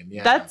that. comedian.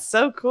 Yeah. That's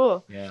so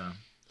cool. Yeah.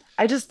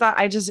 I just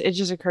thought it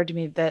just occurred to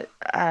me that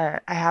I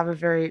have a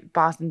very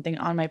Boston thing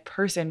on my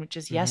person, which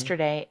is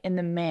yesterday in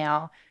the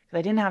mail, because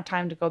I didn't have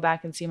time to go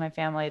back and see my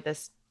family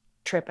this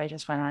trip I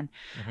just went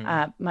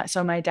on.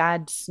 So my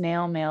dad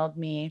snail mailed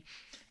me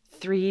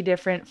 3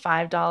 different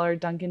 $5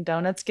 Dunkin'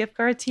 Donuts gift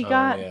cards he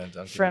got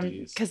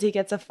because he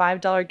gets a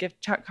 $5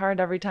 gift card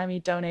every time he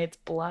donates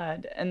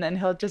blood, and then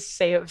he'll just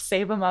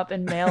save them up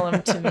and mail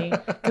them to me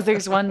because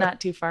there's one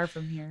not too far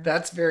from here.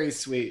 That's very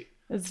sweet.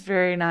 It's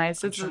very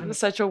nice. It's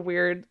such a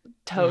weird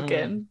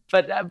token,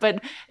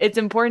 but it's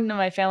important to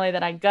my family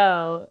that I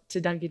go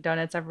to Dunkin'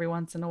 Donuts every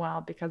once in a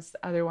while, because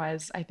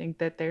otherwise I think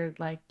that they're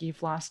like,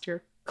 you've lost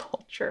your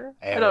culture.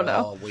 I don't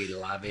know. We'd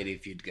love it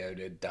if you'd go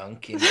to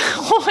Dunkin'.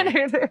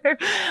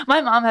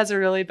 My mom has a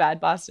really bad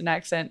Boston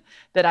accent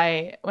that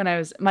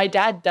my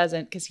dad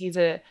doesn't, because he's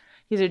a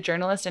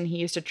journalist and he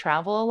used to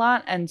travel a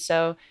lot, and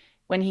so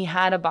when he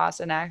had a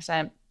Boston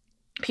accent,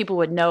 people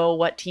would know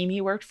what team he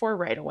worked for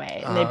right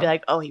away. And they'd be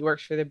like, oh, he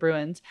works for the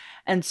Bruins.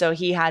 And so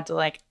he had to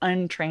like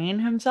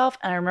untrain himself.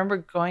 And I remember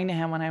going to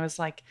him when I was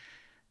like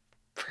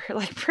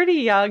pretty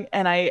young,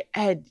 and I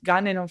had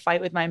gotten in a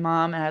fight with my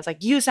mom, and I was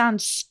like, you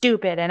sound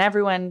stupid and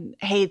everyone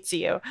hates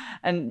you.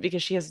 And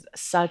because she has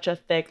such a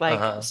thick,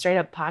 like straight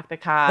up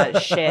Paktika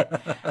shit.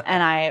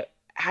 And I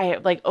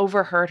like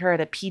overheard her at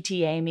a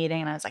PTA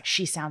meeting, and I was like,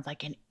 she sounds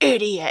like an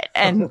idiot.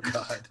 And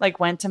like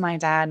went to my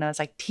dad and I was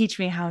like, teach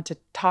me how to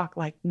talk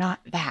like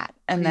not that.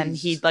 And then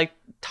he like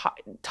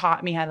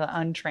taught me how to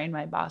untrain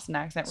my Boston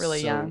accent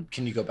really young.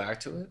 Can you go back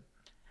to it?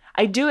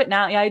 I do it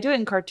now. Yeah, I do it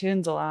in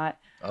cartoons a lot.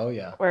 Oh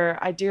yeah. Where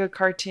I do a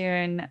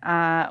cartoon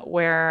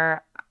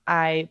where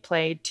I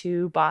played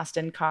 2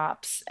 Boston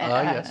cops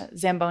at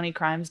Zamboni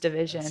Crimes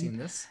Division. I've seen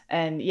this.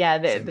 And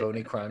yeah,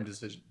 Zamboni Crime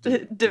Division.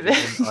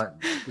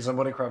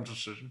 Zamboni Crime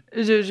Division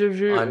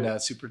on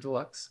Super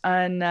Deluxe.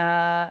 On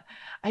right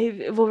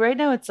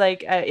now it's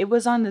like it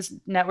was on this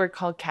network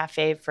called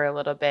Cafe for a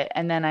little bit,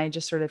 and then I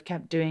just sort of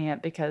kept doing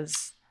it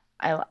because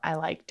I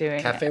like doing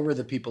it. Cafe were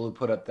the people who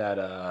put up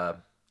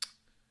that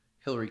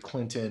Hillary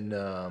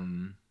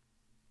Clinton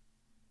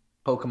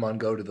Pokemon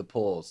Go to the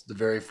polls. The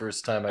very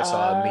first time I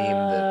saw a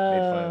meme that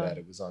made fun of that,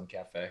 it was on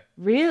Cafe.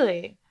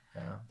 Really?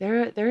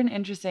 Yeah. They're an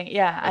interesting.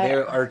 Yeah. Are they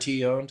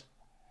RT owned?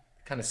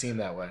 Kind of seem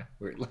that way.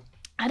 Weirdly.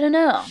 I don't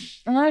know.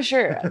 I'm not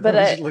sure, but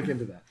I should look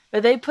into that.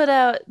 But they put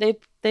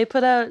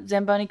out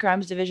Zamboni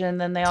Crimes Division, and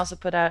then they also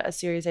put out a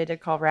series they did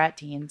called Rat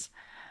Teens.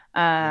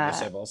 I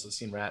guess I've also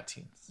seen Rat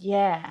Teens.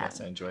 Yeah. Yes,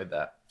 I enjoyed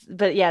that.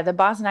 But yeah, the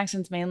Boston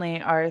accents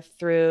mainly are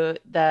through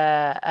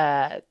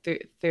the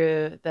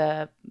through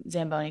the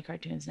Zamboni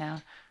cartoons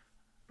now.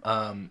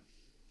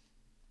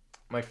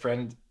 My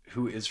friend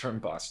who is from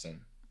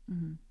Boston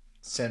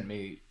sent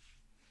me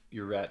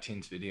your Rat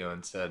Teens video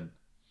and said,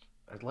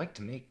 I'd like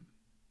to make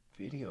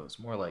videos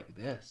more like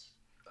this.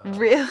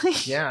 Really?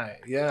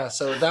 Yeah.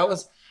 So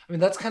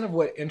that's kind of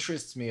what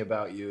interests me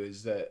about you,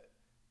 is that,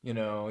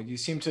 you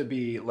seem to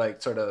be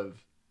like sort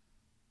of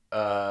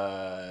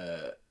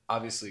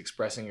obviously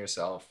expressing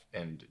yourself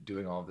and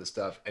doing all of this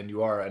stuff, and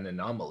you are an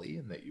anomaly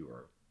in that you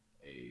are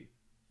a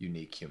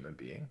unique human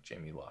being,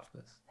 Jamie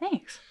Loftus.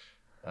 Thanks.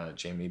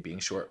 Jamie being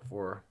short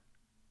for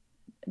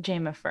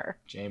Jamifer.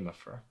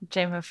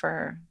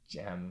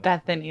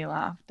 Bethany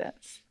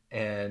Loftus.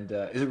 And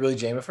is it really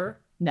Jamifer?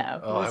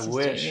 No. Oh, I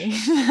wish.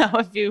 That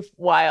would be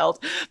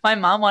wild. My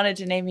mom wanted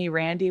to name me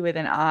Randy with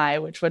an I,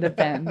 which would have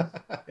been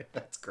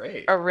that's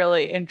great. A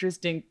really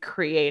interesting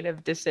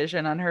creative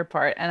decision on her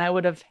part, and I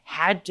would have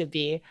had to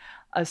be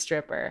a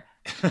stripper.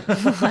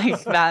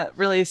 Like that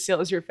really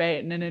seals your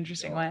fate in an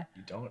interesting way.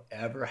 You don't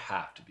ever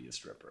have to be a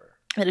stripper.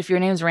 But if your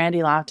name's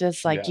Randy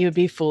Loftus, you would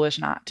be foolish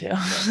not to.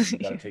 You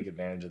gotta take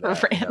advantage of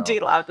that. Randy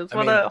Loftus,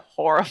 what a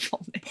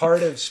horrible name.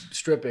 Part of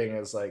stripping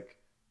is like,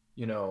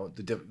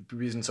 the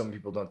reason some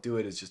people don't do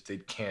it is just they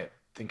can't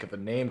think of a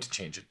name to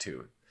change it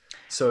to.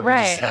 So if you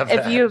Right. just have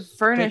If that you've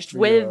furnished picture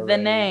with the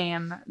already.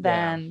 name,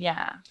 then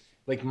yeah.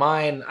 Like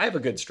mine, I have a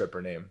good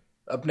stripper name.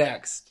 Up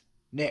next,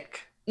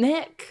 Nick.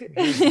 Nick.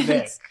 Here's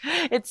Nick.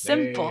 It's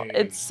simple. Hey.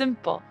 It's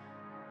simple.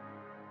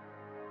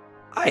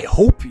 I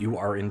hope you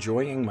are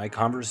enjoying my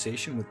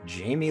conversation with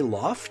Jamie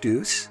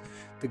Loftus,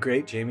 the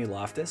great Jamie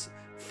Loftus.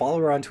 Follow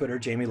her on Twitter,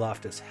 Jamie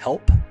Loftus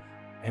Help,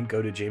 and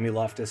go to Jamie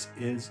Loftus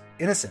is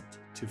Innocent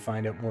to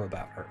find out more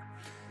about her.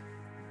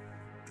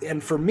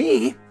 And for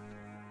me,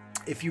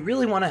 if you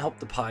really want to help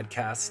the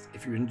podcast,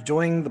 if you're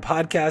enjoying the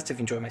podcast, if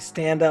you enjoy my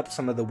stand-up,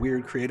 some of the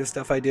weird creative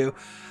stuff I do,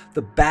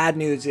 the bad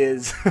news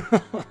is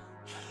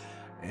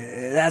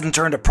it hasn't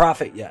turned a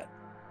profit yet.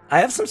 I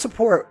have some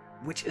support,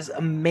 which is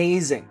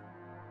amazing.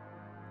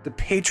 The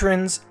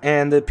patrons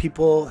and the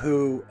people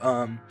who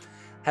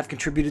have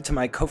contributed to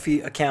my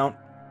Ko-fi account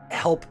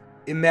help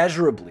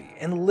immeasurably,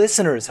 and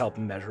listeners help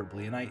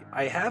immeasurably, and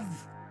I have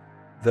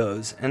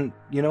those, and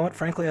you know what?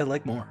 Frankly, I'd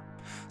like more.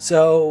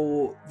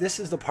 So this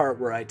is the part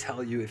where I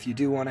tell you, if you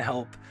do want to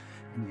help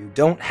and you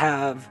don't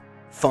have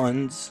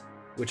funds,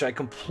 which I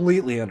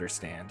completely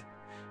understand,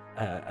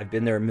 I've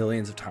been there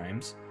millions of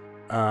times,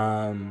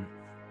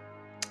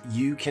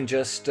 you can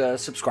just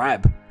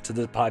subscribe to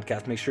the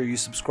podcast. Make sure you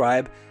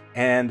subscribe.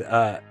 And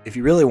if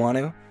you really want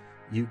to,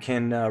 you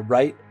can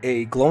write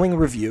a glowing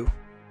review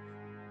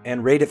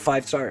and rate it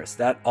 5 stars.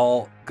 That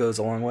all goes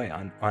a long way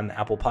on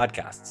Apple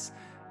Podcasts.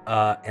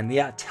 And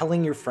yeah,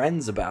 telling your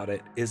friends about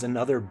it is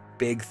another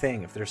big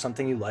thing. If there's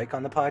something you like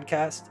on the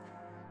podcast,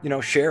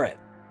 share it.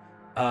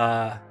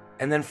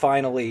 And then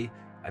finally,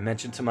 I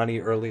mentioned some money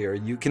earlier.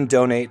 You can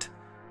donate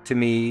to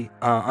me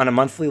on a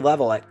monthly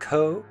level at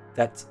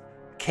that's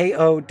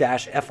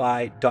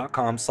ko-fi.com/Nick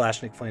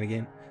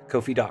Flanagan,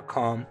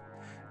 Ko-fi.com.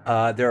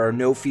 There are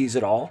no fees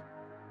at all.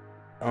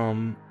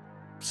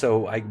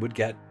 So I would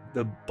get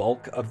the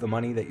bulk of the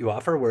money that you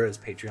offer, whereas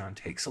Patreon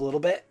takes a little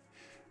bit.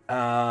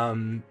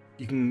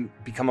 You can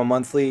become a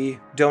monthly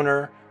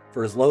donor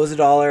for as low as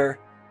 $1.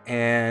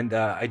 And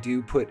I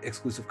do put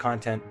exclusive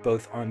content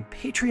both on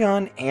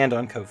Patreon and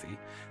on Ko-fi.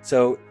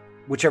 So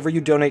whichever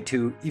you donate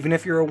to, even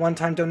if you're a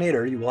one-time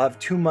donator, you will have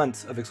 2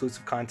 months of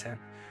exclusive content.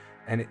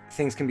 And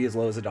things can be as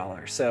low as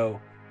 $1. So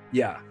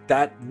yeah,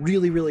 that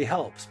really, really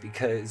helps,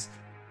 because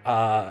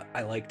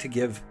I like to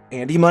give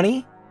Andy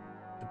money,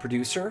 my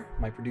producer,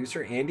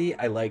 Andy.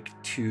 I like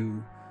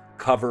to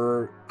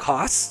cover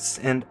costs,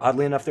 and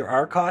oddly enough, there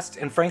are costs.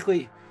 And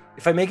frankly,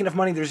 if I make enough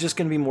money, there's just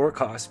going to be more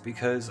costs,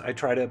 because I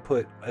try to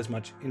put as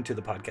much into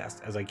the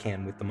podcast as I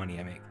can with the money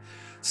I make.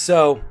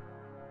 So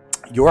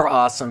you're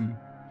awesome,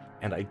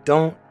 and I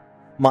don't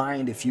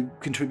mind if you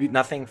contribute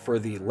nothing for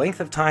the length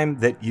of time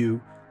that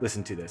you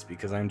listen to this,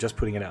 because I'm just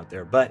putting it out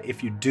there. But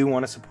if you do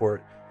want to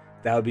support,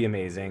 that would be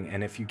amazing.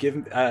 And if you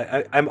give,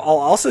 I'll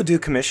also do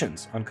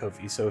commissions on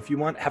Ko-fi. So if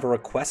you have a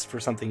request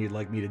for something you'd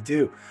like me to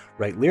do,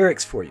 write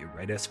lyrics for you,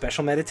 write a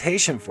special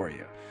meditation for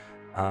you,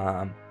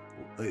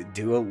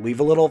 leave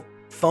a little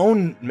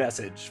phone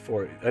message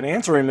for an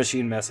answering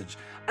machine message.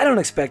 I don't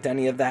expect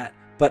any of that,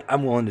 but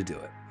I'm willing to do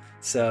it.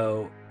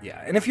 So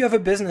yeah. And if you have a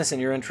business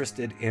and you're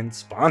interested in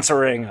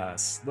sponsoring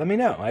us, let me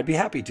know. I'd be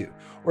happy to.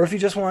 Or if you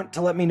just want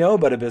to let me know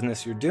about a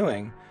business you're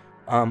doing,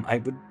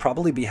 I would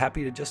probably be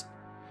happy to just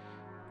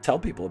tell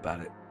people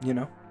about it,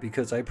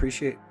 because I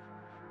appreciate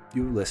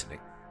you listening.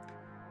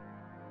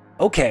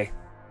 Okay,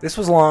 this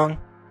was long.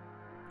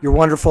 You're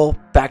wonderful.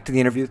 Back to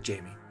the interview with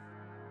Jamie.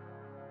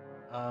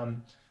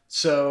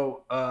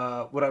 So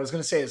what I was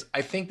going to say is,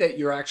 I think that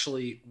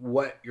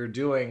what you're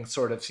doing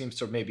sort of seems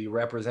to maybe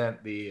represent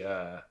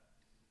a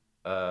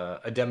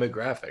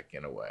demographic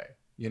in a way,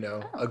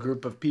 a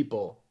group of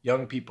people,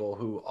 young people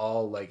who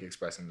all like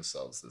expressing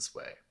themselves this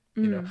way.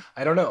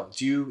 I don't know.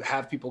 Do you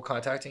have people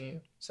contacting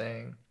you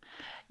saying,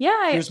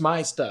 yeah, here's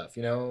my stuff,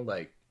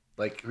 like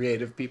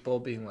creative people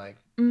being like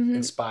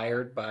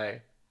inspired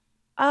by?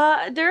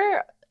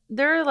 There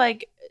are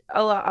like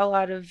a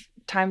lot of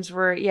times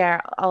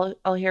where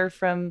I'll hear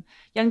from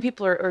young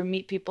people or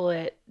meet people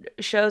at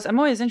shows. I'm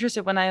always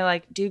interested when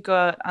I do go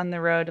out on the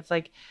road, of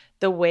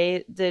the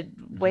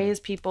ways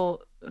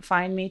people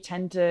find me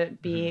tend to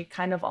be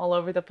kind of all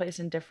over the place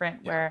and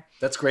different. Where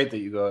that's great that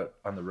you go out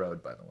on the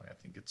road, by the way. I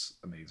think it's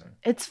amazing.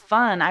 It's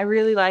fun. I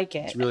really like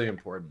it. It's really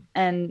important.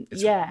 And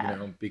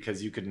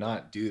because you could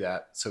not do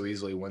that so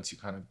easily once you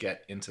kind of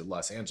get into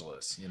Los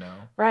Angeles,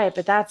 Right,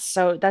 but that's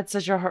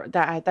such a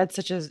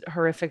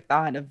horrific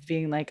thought of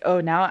being like, oh,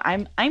 now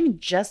I'm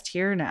just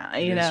here now,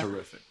 It is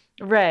horrific.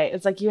 Right.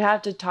 It's like you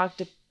have to talk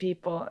to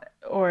people,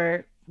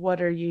 or what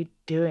are you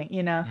doing,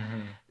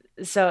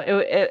 So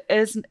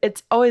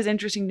it's always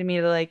interesting to me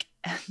to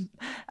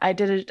I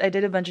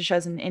did a bunch of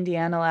shows in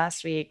Indiana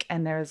last week,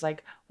 and there was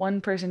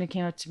one person who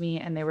came up to me,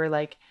 and they were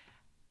like,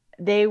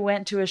 they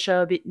went to a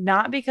show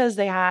not because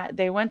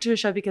they went to a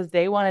show because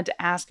they wanted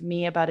to ask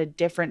me about a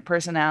different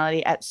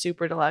personality at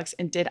Super Deluxe,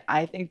 and did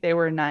I think they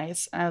were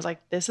nice? And I was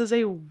like, this is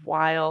a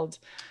wild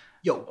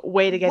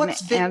way to get an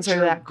answer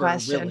to that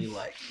question. Really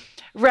like?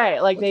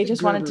 Right, they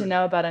just wanted to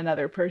know about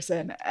another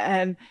person.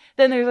 And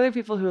then there's other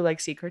people who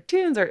see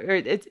cartoons,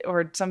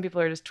 or some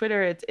people are just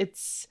Twitter.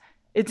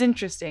 it's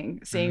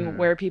interesting seeing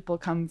where people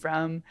come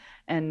from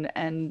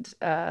and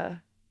how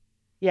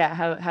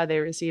they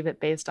receive it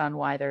based on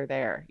why they're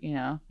there, you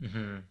know?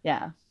 Mm-hmm.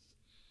 Yeah.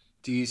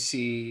 Do you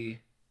see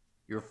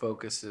your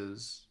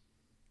focuses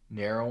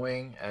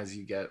narrowing as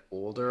you get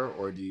older,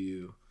 or do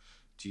you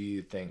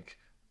think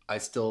I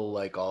still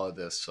like all of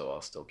this, so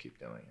I'll still keep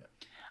doing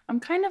it? I'm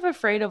kind of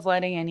afraid of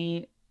letting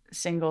any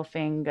single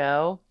thing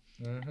go.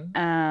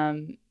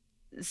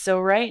 So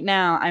right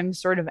now I'm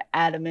sort of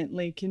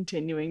adamantly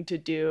continuing to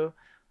do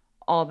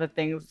all the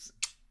things.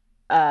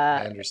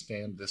 I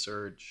understand this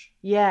urge.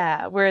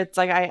 Yeah, where it's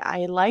like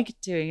I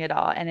like doing it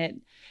all, and it,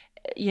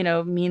 you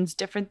know, means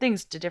different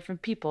things to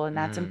different people, and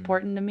that's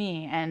important to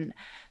me. And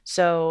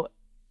so,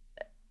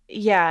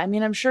 yeah, I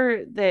mean, I'm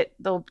sure that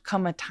there'll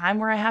come a time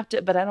where I have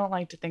to, but I don't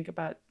like to think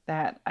about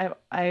that.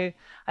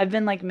 I've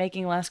been like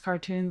making less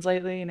cartoons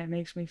lately, and it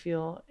makes me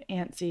feel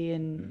antsy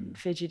and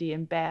fidgety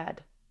and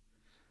bad.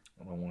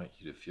 I don't want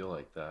you to feel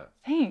like that.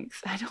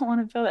 Thanks. I don't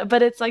want to feel that,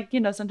 but it's like,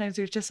 you know, sometimes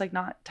there's just like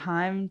not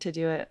time to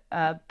do it.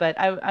 But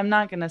I'm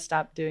not gonna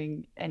stop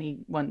doing any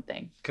one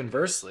thing.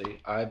 Conversely,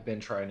 I've been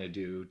trying to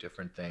do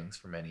different things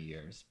for many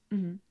years,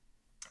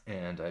 Mm-hmm.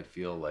 and I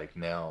feel like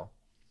now,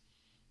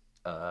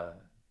 I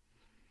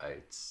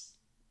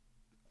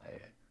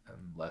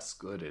am less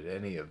good at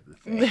any of the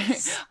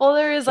things. Well,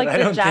 there is like But I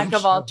the don't jack think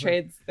of all so.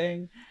 trades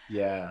thing.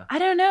 Yeah. I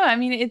don't know. I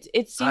mean,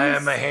 it seems. I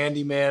am a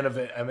handyman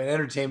I'm an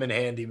entertainment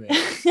handyman.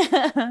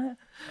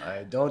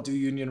 I don't do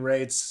union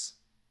rates.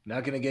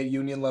 Not gonna get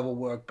union level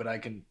work, but I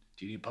can.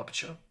 Do you need a puppet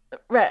show?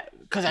 Right,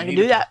 because I Do can you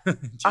do need- that.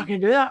 I can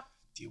do that.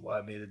 Do you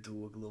want me to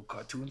do a little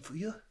cartoon for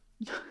you?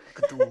 I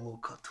could do a little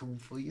cartoon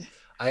for you.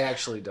 I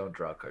actually don't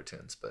draw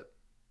cartoons, but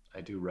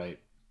I do write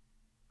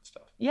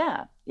stuff.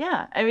 Yeah.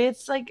 I mean,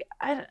 it's like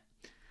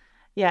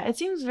it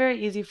seems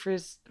very easy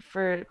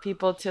for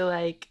people to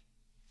like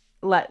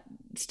let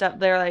stuff.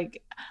 They're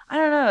like, I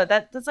don't know.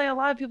 That's like a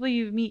lot of people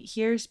you meet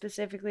here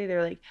specifically.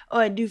 They're like, oh,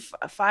 I do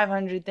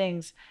 500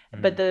 things,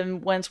 but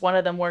then once one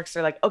of them works,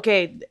 they're like,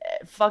 okay,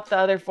 fuck the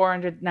other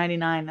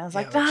 499. I was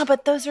like, nah,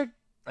 but those are.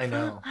 I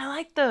know. I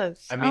like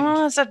those. I I mean, don't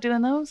want to stop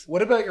doing those.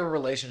 What about your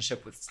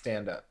relationship with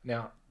stand-up?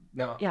 Now,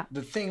 Yeah.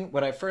 the thing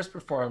when I first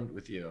performed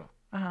with you,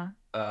 Uh-huh.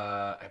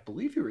 I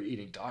believe you were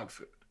eating dog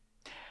food.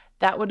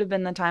 That would have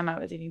been the time I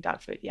was eating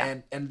dog food. Yeah.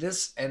 And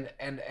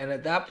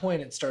at that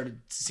point it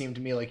started to seem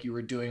to me like you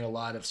were doing a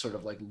lot of sort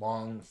of like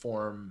long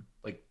form,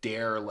 like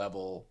dare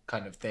level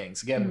kind of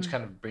things. Again, which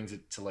kind of brings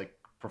it to like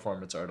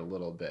performance art a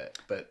little bit.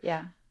 But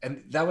Yeah.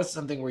 and that was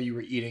something where you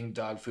were eating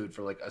dog food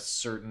for like a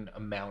certain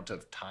amount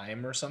of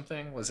time or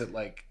something. Was it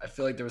like, I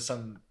feel like there was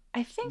some,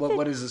 I think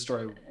what is the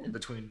story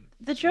between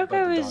the joke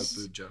about I the was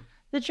dog food joke?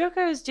 the joke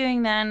I was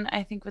doing then,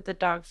 I think with the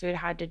dog food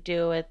had to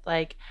do with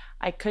like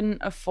I couldn't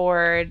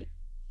afford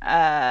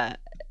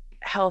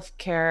health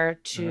care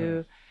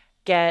to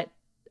get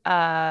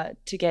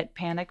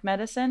panic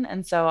medicine,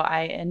 and so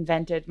I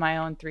invented my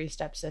own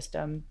 3-step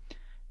system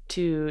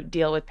to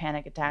deal with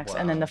panic attacks.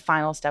 And then the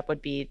final step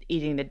would be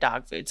eating the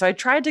dog food. So I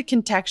tried to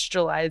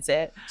contextualize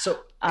it. So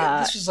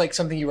this was like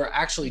something you were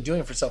actually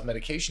doing for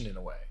self-medication in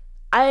a way.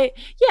 I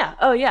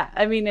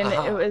mean,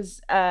 and it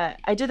was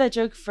I did that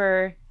joke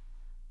for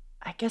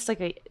I guess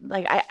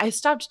I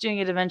stopped doing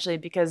it eventually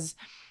because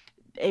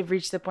it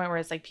reached the point where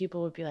it's like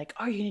people would be like,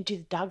 oh, you're gonna do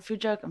the dog food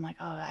joke? I'm like,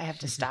 oh, I have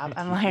to stop.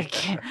 I'm like,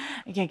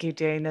 I can't keep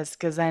doing this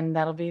because then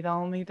that'll be the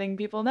only thing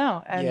people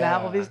know, and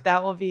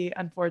that will be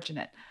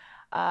unfortunate.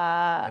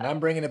 And I'm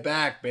bringing it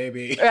back,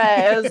 baby.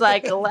 Right, it was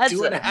like let's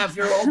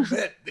 2.5-year-old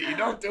bit that you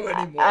don't do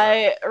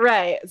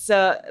anymore.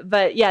 So,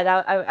 but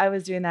yeah, I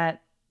was doing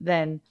that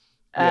then.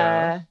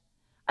 Yeah.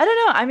 I don't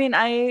know. I mean,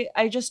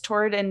 I just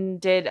toured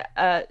and did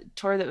a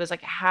tour that was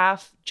like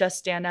half just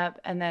stand up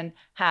and then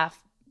half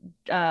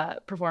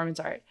performance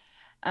art.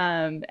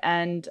 And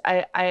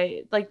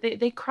I like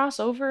they cross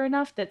over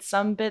enough that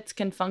some bits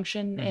can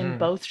function in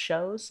both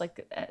shows.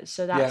 Like,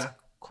 so that's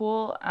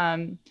cool.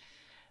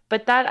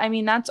 But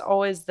that's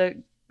always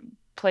the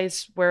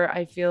place where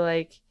I feel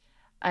like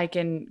I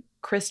can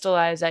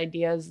crystallize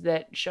ideas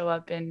that show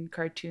up in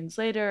cartoons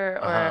later,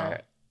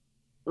 or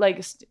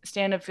like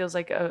stand up feels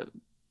like a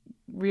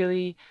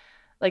really,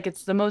 like,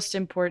 it's the most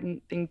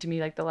important thing to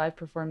me. Like the live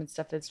performance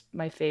stuff is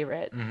my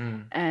favorite.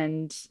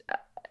 And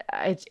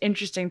it's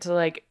interesting to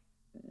like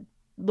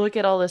look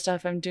at all the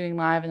stuff I'm doing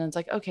live, and then it's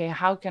like, okay,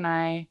 how can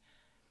where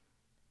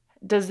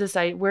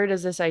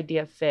does this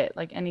idea fit?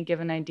 Like any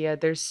given idea,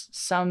 there's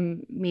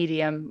some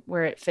medium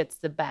where it fits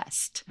the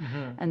best.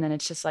 And then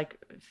it's just like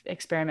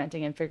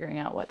experimenting and figuring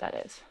out what that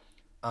is.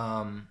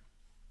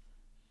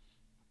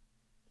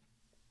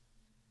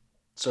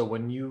 So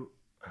when I'm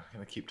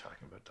going to keep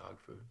talking about dog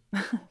food.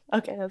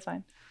 Okay, that's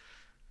fine.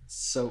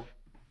 So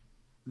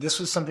this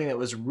was something that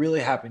was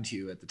really happening to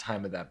you at the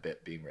time of that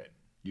bit being written.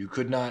 You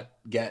could not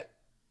get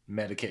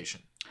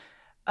medication.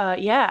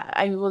 Yeah.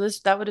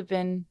 That would have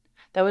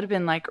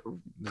been like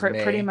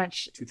pretty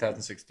much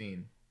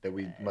 2016 that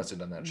we must have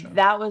done that show.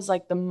 That was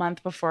like the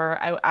month before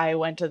I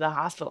went to the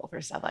hospital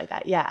for stuff like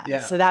that. Yeah.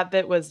 Yeah. So that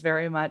bit was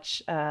very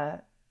much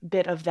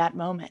bit of that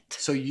moment.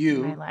 So my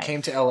you life.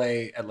 came to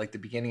LA at like the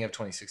beginning of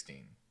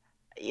 2016,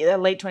 Yeah,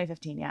 late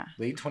 2015, yeah.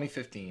 late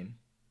 2015.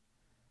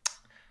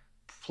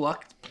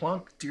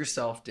 Plunked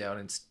yourself down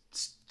in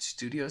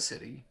Studio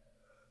City,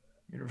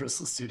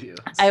 Universal Studios.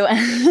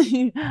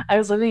 I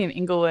was living in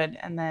Inglewood,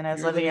 and then I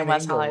was You were living in living in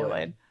West Inglewood.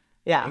 Hollywood.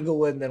 Yeah,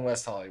 Inglewood and then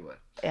West Hollywood.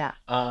 yeah.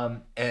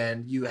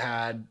 And you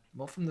had,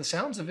 well, from the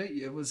sounds of it,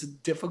 it was a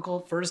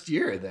difficult first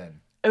year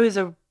then. It was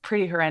a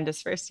pretty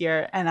horrendous first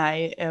year, and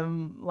I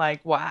am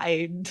like,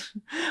 why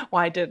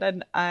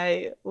didn't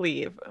I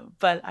leave?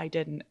 But I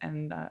didn't,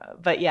 and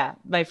but yeah,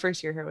 my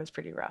first year here was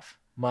pretty rough.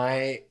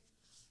 My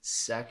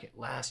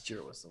last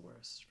year was the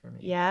worst for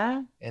me.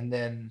 Yeah. And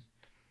then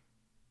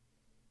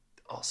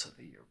also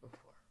the year before.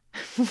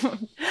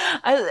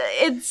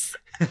 It's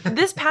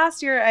this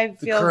past year I The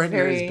feel current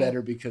very year is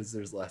better because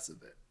there's less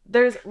of it.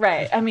 There's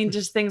right. I mean,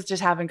 just things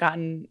just haven't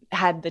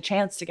had the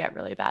chance to get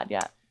really bad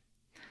yet.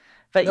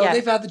 But No, yeah,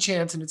 they've had the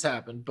chance and it's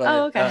happened. But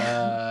Oh,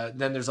 okay.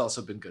 Then there's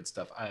also been good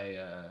stuff. I,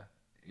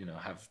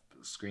 have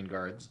screen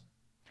guards.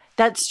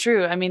 that's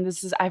true. I mean,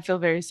 I feel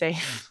very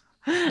safe.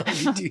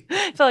 You do.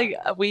 I feel like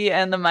we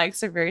and the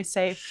mics are very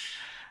safe.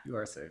 You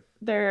are safe.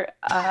 They're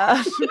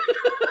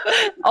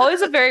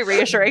always a very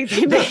reassuring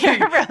thing to hear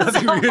from Nothing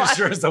someone.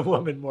 reassures a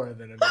woman more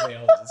than a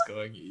male just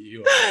going,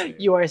 you are safe.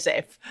 You are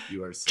safe.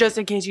 You are safe. Just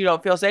in case you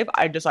don't feel safe,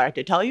 I decided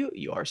to tell you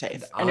you are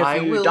safe. And I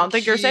if you will don't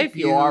think you're keep safe,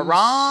 you are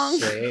wrong.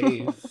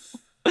 Safe.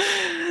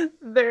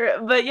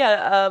 But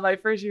yeah, my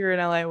first year in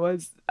LA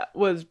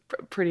was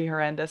pretty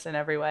horrendous in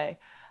every way.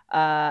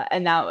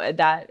 And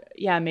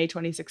May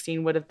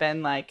 2016 would have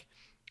been like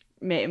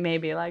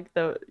maybe like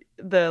the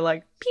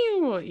like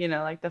pew,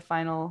 like the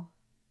final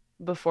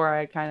before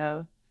I kind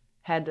of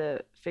had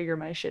to figure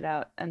my shit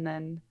out. And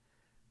then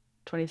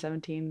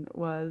 2017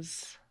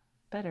 was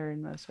better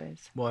in most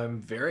ways. Well, I'm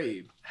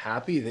very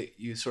happy that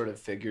you sort of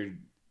figured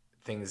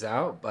things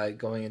out by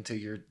going into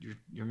your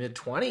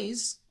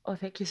mid-20s. Oh,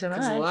 thank you so much.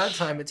 Because a lot of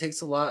time it takes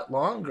a lot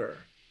longer.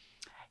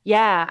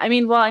 Yeah, I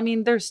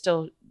mean, there's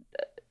still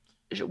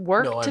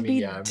work to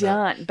be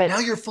done, but now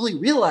you're fully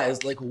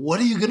realized. Like, what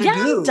are you gonna yeah,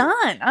 do? I'm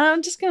done.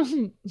 I'm just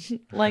gonna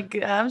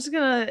I'm just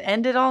gonna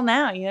end it all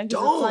now. 'Cause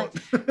Don't.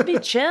 it's like be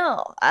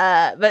chill.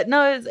 But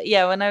no,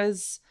 when I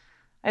was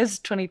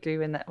 23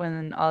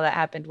 when all that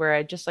happened, where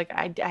I just like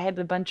I had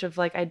a bunch of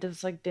like I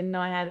just like didn't know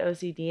I had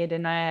OCD. I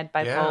didn't know I had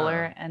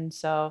bipolar, and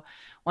so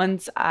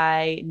once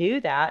I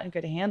knew that and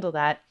could handle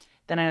that,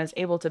 then I was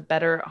able to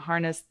better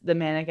harness the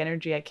manic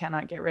energy I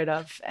cannot get rid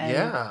of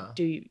and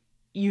do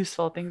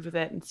useful things with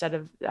it instead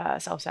of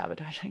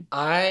self-sabotaging.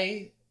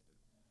 I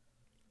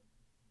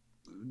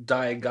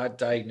got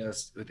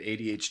diagnosed with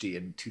ADHD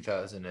in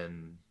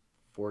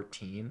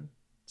 2014.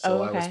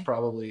 So I was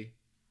probably,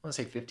 I want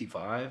to say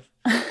 55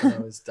 when I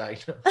was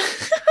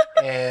diagnosed.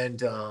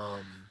 And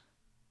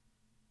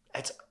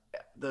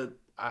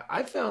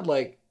I found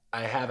like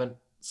I haven't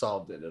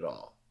solved it at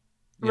all.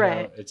 You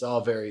know, it's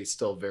all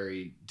still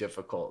very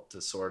difficult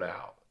to sort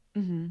out.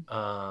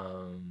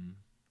 Mm-hmm.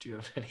 Do you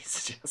have any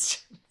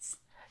suggestions?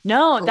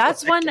 No,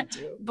 that's one.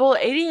 Well,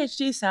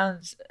 ADHD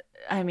sounds,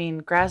 I mean,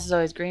 grass is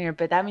always greener,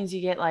 but that means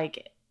you get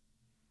like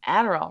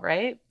Adderall,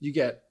 right? You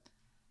get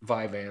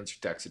Vyvanse or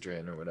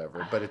Dexedrine or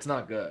whatever, but it's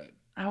not good.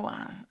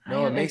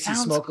 No, it makes you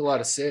smoke a lot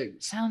of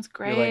cigs. Sounds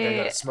great. You're like, I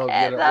gotta smoke,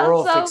 get an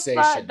oral fixation.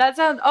 Fun. That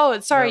sounds,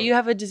 you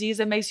have a disease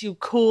that makes you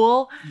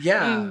cool.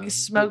 Yeah. You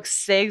smoke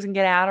cigs and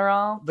get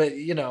Adderall. But,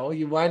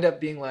 you wind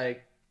up being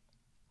like,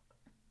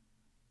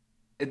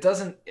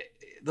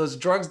 those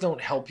drugs don't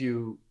help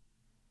you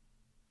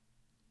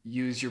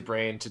use your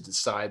brain to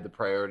decide the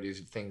priorities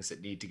of things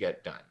that need to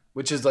get done,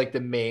 which is like the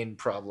main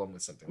problem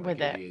with something like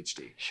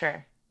ADHD.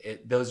 Sure.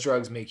 Those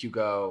drugs make you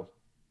go,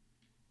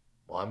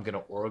 well, I'm going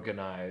to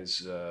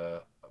organize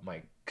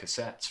my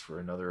cassettes for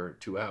another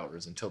 2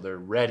 hours until they're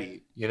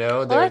ready.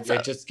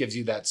 It just gives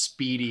you that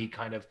speedy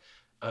kind of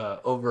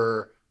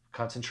over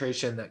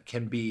concentration that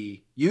can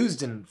be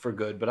used for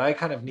good. But I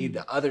kind of need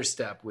the other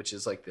step, which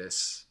is like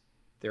this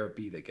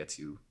therapy that gets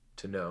you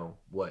to know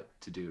what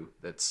to do.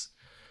 That's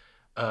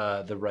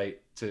the right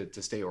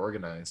to stay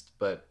organized.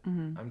 But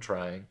I'm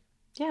trying.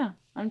 Yeah,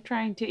 I'm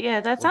trying to.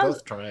 Yeah, We're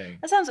both trying.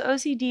 That sounds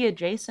OCD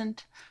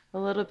adjacent a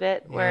little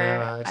bit.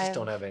 Where I just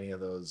don't have any of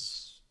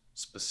those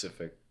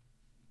specific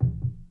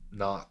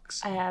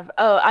knocks. I have.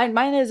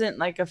 Mine isn't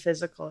like a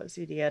physical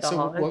OCD at all.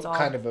 So what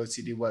kind of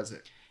OCD was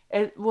it?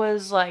 It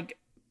was like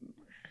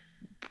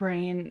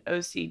brain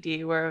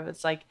OCD, where it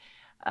was like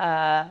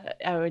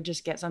I would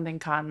just get something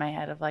caught in my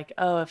head of like,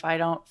 oh, if I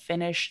don't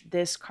finish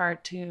this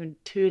cartoon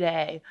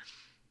today,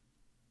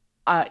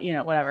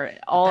 whatever.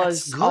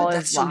 That's so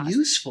lost.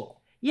 useful.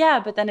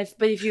 Yeah, but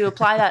if you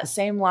apply that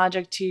same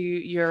logic to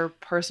your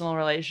personal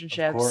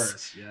relationships, of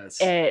course, yes,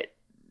 it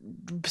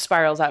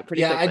spirals out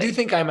pretty quickly. I do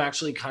think I'm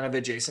actually kind of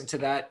adjacent to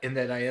that in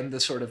that I am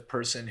the sort of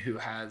person who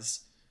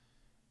has,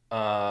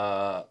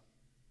 like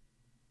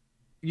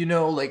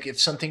if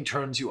something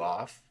turns you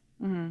off,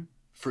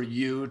 for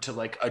you to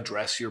like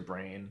address your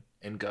brain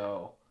and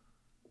go,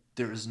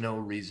 there is no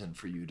reason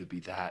for you to be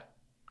that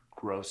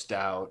grossed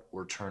out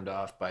or turned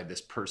off by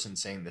this person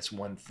saying this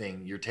one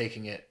thing. You're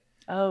taking it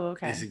Oh,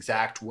 okay. this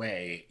exact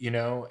way,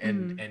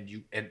 and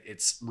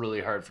it's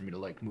really hard for me to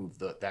like move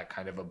that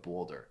kind of a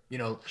boulder,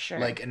 Sure.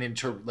 like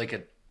like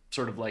a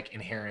sort of like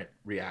inherent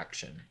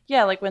reaction.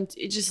 Yeah, like when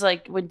it's just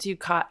like once you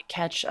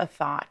catch a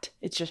thought,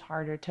 it's just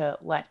harder to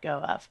let go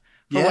of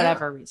for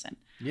whatever reason.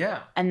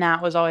 Yeah. And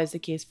that was always the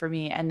case for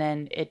me. And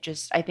then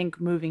I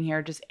think moving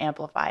here just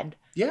amplified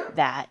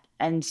that.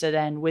 And so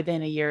then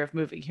within a year of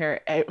moving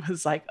here, it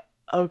was like,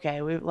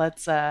 okay,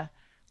 let's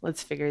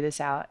figure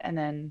this out. And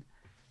then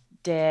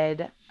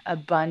did a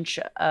bunch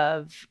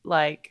of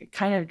like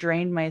kind of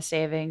drained my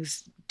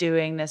savings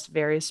doing this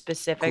very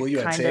specific Cool, you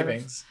had kind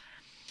savings. of.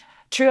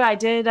 True, I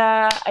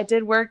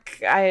did work.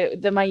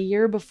 My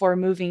year before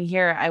moving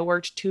here, I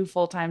worked 2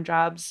 full-time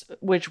jobs,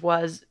 which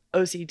was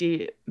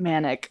OCD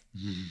manic,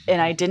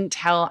 and I didn't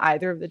tell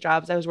either of the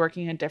jobs I was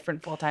working a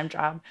different full-time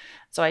job.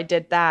 So I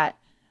did that.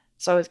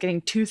 So I was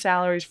getting 2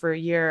 salaries for a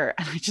year,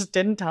 and I just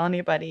didn't tell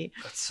anybody.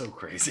 That's so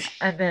crazy.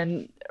 And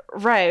then,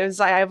 right,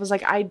 I was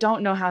like, I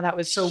don't know how that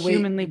was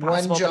humanly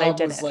possible, one but I job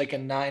did was it. like a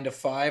 9 to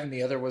 5, and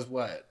the other was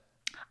what?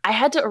 I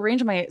had to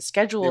arrange my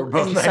schedule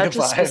in such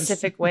a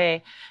specific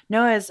way.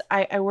 No, as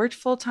I worked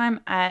full time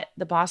at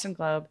the Boston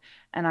Globe,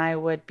 and I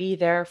would be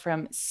there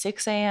from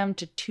 6 a.m.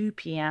 to 2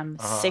 p.m.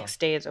 6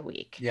 days a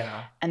week.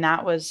 Yeah. And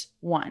that was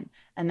one.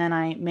 And then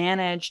I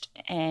managed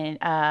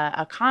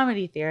a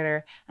comedy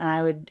theater, and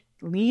I would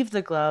leave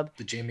the Globe.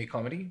 The Jamie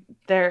comedy?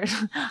 There,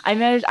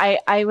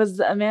 I was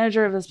a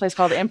manager of this place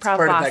called Improv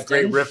part Boston. Of that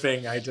great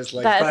riffing, I just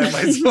like find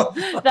myself.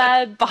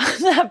 that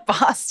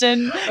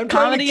Boston I'm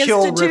comedy trying to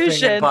kill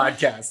institution. Riffing in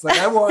podcasts. Like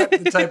I want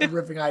the type of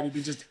riffing I do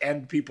to just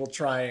end people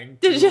trying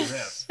to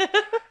riff.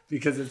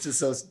 Because it's just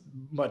so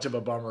much of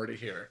a bummer to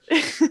hear.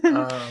 So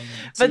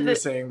you were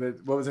saying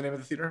that, what was the name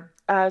of the theater?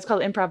 It's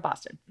called Improv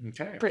Boston.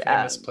 Okay,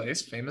 famous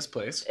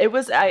place.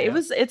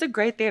 It's a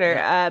great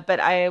theater,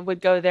 but I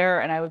would go there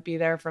and I would be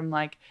there from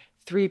like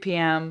 3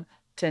 p.m.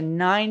 to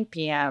 9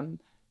 p.m.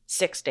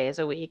 6 days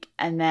a week.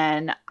 And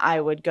then I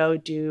would go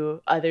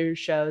do other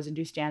shows and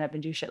do stand-up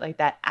and do shit like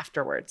that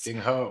afterwards. Ding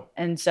Ho.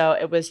 And so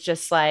it was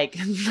just like...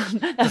 You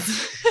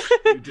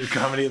do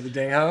comedy at the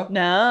Ding Ho?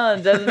 No,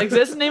 it doesn't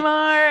exist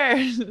anymore.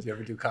 Did you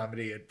ever do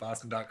comedy at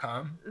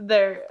Boston.com?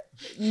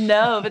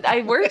 No, but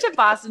I worked at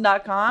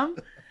Boston.com.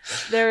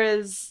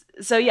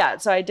 So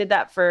I did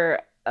that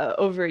for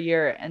over a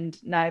year, and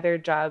neither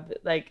job,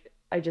 like,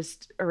 I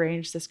just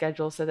arranged the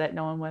schedule so that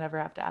no one would ever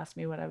have to ask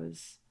me what I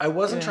was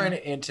doing. Trying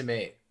to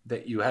intimate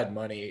that you had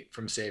money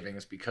from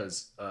savings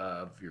because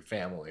of your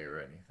family or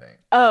anything.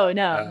 Oh,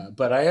 no.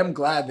 But I am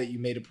glad that you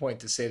made a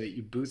point to say that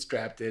you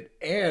bootstrapped it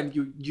and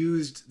you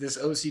used this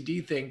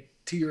OCD thing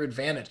to your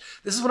advantage.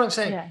 This is what I'm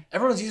saying. Yeah.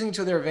 Everyone's using it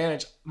to their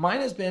advantage.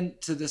 Mine has been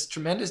to this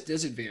tremendous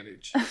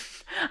disadvantage.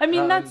 I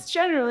mean, that's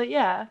generally,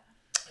 yeah.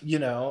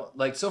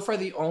 Like so far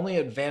the only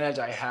advantage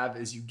I have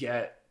is you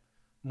get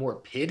more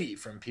pity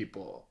from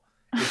people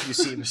if you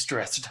seem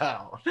stressed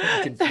out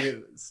and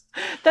confused.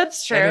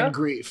 That's true. And in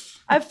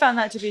grief. I've found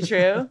that to be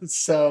true.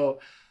 So,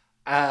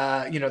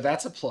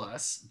 that's a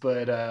plus.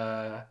 But,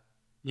 I'm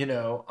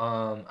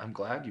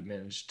glad you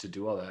managed to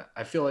do all that.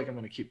 I feel like I'm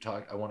going to keep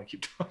talking. I want to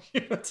keep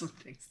talking about some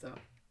things, though.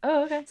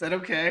 Oh, okay. Is that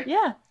okay?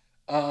 Yeah.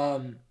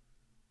 There's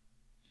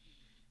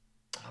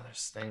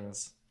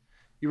things.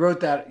 You wrote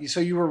that. So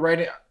you were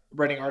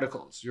writing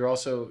articles.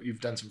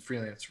 You've done some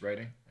freelance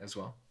writing as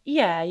well.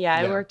 Yeah.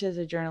 I worked as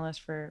a journalist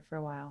for a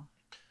while.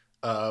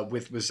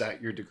 Was that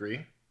your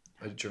degree,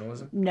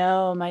 journalism?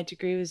 No, my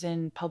degree was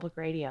in public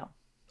radio.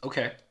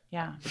 Okay.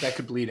 Yeah. But that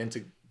could bleed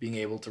into being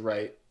able to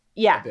write.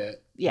 Yeah. A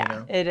bit.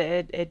 Yeah.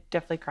 It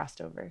definitely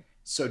crossed over.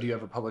 So do you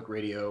have a public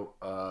radio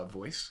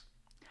voice?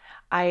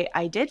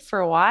 I did for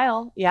a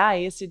while. Yeah, I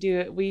used to do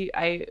it.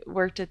 I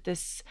worked at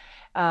this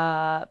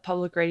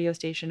public radio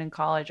station in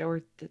college. I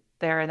worked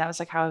there, and that was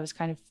like how I was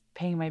kind of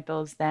paying my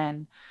bills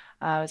then.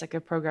 I was like a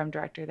program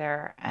director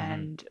there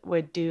and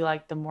would do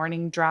like the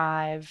morning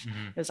drive.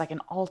 It was like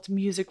an alt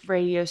music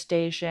radio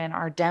station.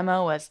 Our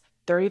demo was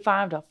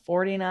 35 to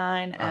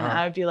 49 and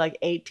I would be like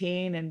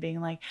 18 and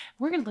being like,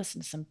 we're going to listen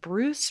to some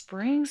Bruce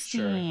Springsteen.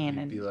 Sure.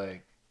 And be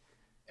like,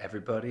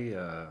 everybody,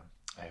 I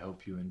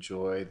hope you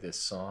enjoy this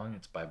song.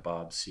 It's by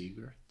Bob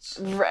Seger.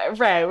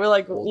 Right. We're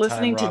like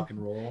listening to rock and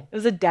roll. It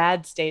was a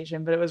dad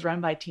station, but it was run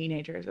by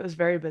teenagers. It was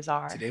very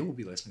bizarre. Today we'll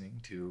be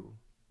listening to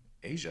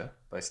Asia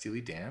by Steely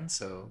Dan.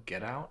 So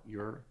get out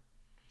your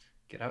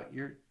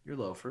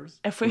loafers.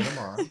 If we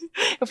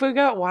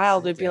got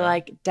wild, it'd be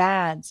like,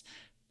 dads,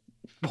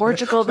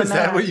 Portugal the Man. Is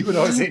that what you would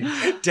always say?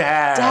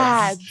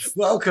 Dads.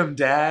 Welcome,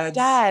 dads.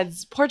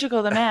 Dads.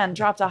 Portugal the Man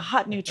dropped a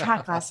hot new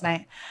track last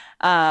night.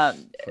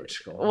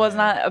 Portugal was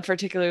not a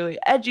particularly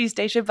edgy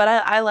station, but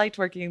I liked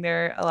working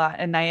there a lot.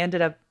 And I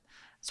ended up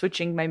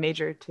switching my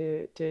major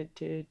to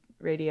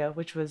radio,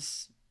 which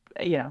was,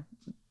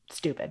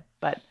 stupid,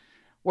 but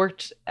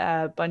worked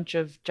a bunch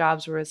of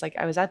jobs where it's like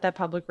I was at that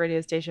public radio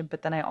station,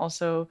 but then I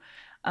also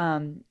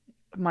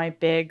my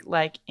big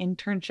like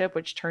internship,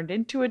 which turned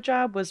into a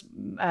job, was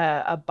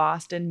a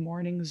Boston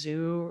morning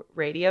zoo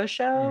radio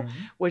show,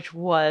 which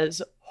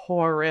was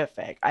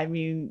horrific. I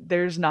mean,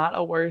 there's not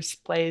a worse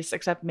place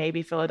except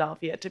maybe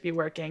Philadelphia to be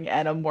working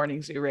at a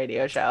morning zoo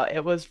radio show.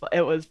 It was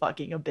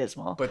fucking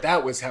abysmal. But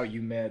that was how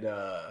you met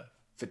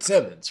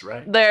Fitzsimmons,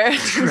 right? There,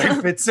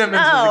 Greg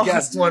Fitzsimmons was a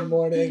guest one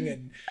morning,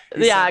 and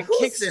yeah,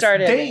 kickstarted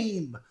kickstarted.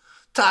 Dame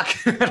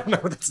talking. I don't know.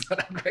 That's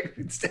not how Greg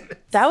Fitzsimmons.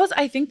 That was,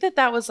 I think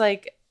that was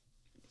like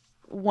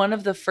one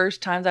of the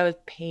first times I was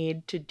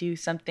paid to do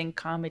something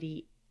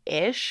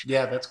comedy-ish.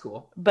 Yeah, that's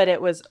cool. But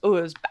it was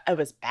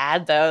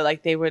bad though.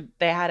 Like they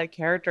had a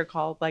character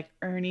called like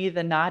Ernie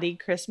the naughty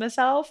Christmas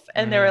elf,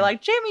 and they were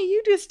like, Jamie,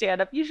 you do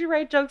stand up. You should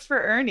write jokes for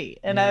Ernie.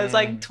 And I was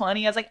like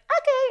 20. I was like,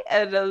 okay,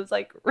 and I was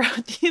like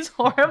wrote these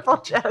horrible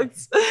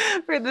jokes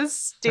for this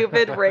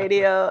stupid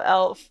radio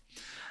elf.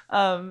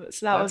 So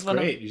that was one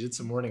great. of. You did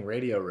some morning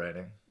radio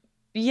writing.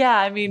 Yeah,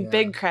 I mean, Yeah.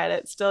 big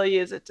credit. Still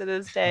use it to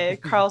this day.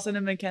 Carlson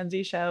and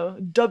Mackenzie show.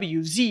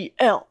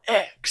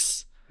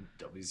 WZLX.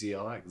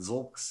 WZLX,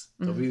 Zolks,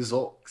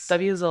 WZolks.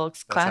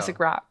 WZLX, classic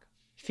rock,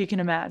 if you can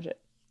imagine.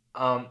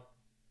 What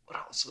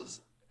else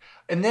was?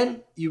 And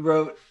then you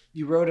wrote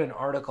an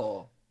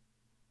article.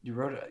 You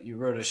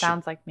wrote a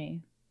Sounds like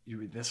me.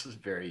 this was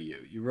very you.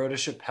 You wrote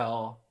an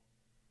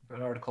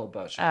article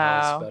about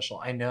Chappelle's special.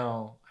 I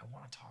know. I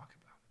want to talk about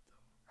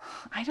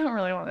I don't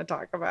really want to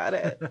talk about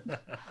it. it.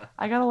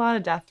 I got a lot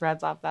of death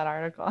threats off that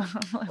article. I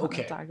don't really want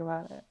Okay. to talk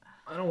about it.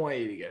 I don't want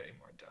you to get any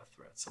more death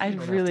threats. So we I'd don't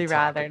have to really talk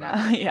rather about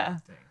not. that Yeah.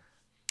 thing.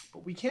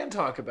 But we can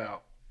talk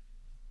about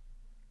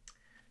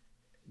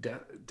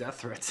death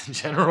threats in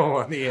general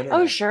on the internet.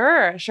 Oh,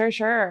 sure.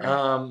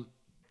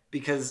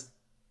 Because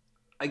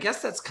I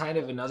guess that's kind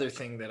of another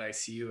thing that I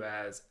see you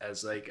as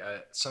like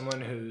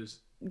someone who's,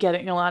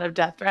 Getting a lot of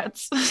death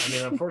threats. I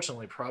mean,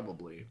 unfortunately,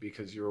 probably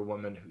because you're a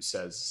woman who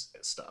says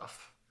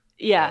stuff.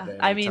 Yeah, at any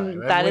I mean, time.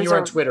 And that when is you were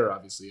on Twitter,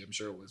 obviously, I'm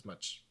sure it was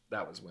much.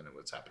 That was when it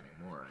was happening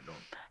more.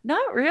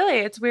 Not really.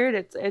 It's weird.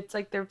 It's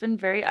like there've been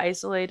very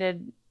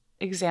isolated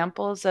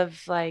examples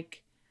of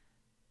like,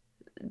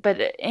 but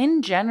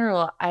in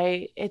general,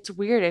 it's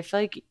weird. I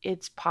feel like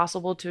it's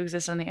possible to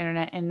exist on the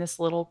internet in this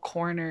little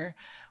corner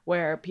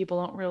where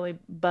people don't really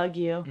bug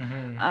you.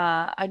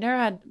 I've never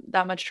had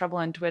that much trouble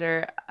on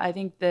Twitter. I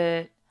think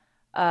that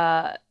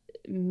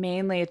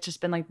mainly it's just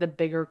been like the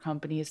bigger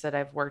companies that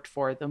I've worked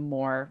for, the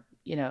more,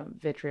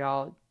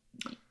 vitriol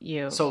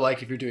So,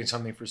 like, if you're doing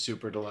something for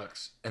Super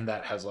Deluxe and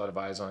that has a lot of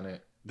eyes on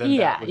it, then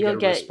Yeah, that would you'll get a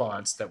get-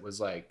 response that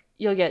was like,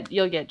 you'll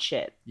get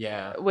shit,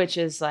 yeah, which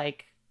is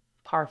like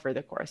par for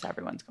the course.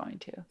 Everyone's going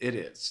to. it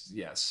is.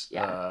 Yes.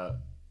 Yeah.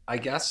 I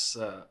guess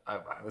I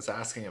was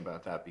asking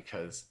about that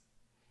because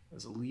it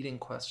was a leading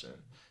question.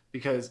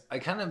 Because I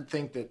kind of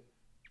think that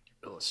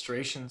your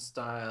illustration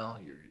style,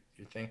 your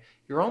thing,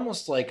 you're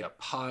almost like a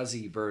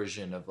posy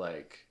version of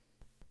like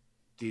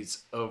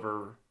these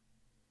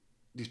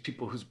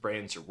people whose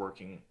brains are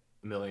working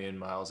a million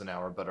miles an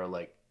hour but are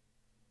like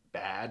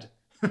bad.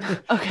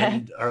 Okay.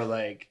 And are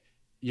like,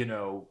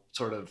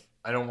 sort of,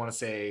 I don't want to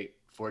say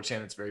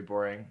 4chan, it's very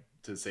boring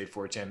to say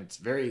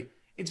 4chan.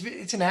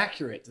 It's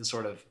inaccurate to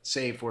sort of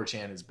say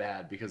 4chan is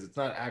bad because it's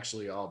not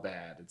actually all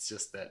bad. It's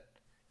just that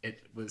it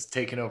was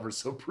taken over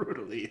so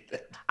brutally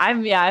that I've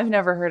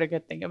never heard a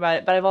good thing about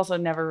it, but I've also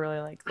never really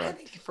like I looked.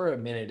 think for a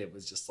minute it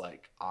was just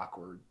like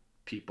awkward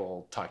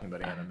people talking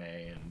about anime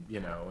and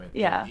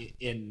Yeah.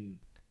 in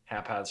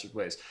haphazard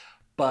ways.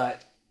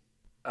 But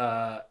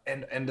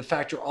and the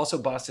fact you're also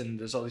Boston,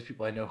 there's all these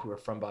people I know who are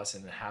from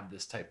Boston and have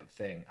this type of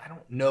thing. I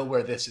don't know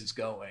where this is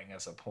going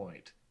as a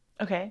point.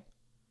 Okay,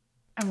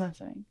 I'm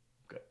listening.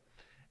 Good.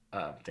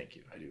 Thank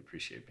you. I do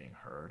appreciate being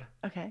heard.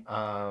 Okay,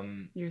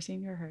 you're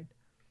seen, you're heard.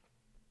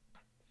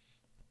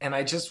 And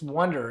I just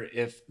wonder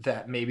if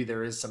that maybe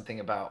there is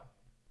something about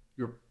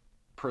your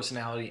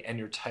personality and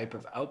your type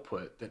of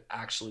output that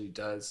actually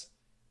does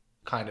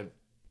kind of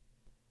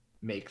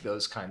make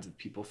those kinds of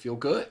people feel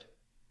good.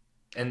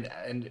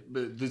 And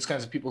those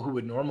kinds of people who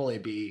would normally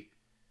be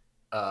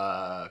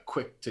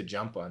quick to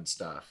jump on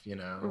stuff,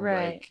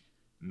 Right. Like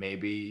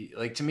maybe,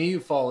 like, to me,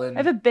 you fall in. I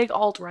have a big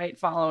alt-right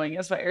following,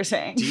 is what you're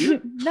saying. Do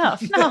you? No.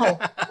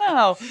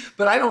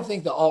 But I don't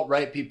think the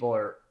alt-right people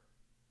are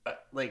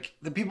like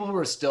the people who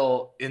are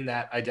still in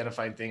that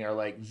identified thing are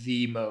like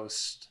the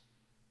most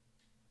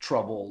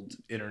troubled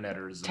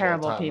interneters of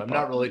Terrible all time. people. I'm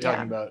not really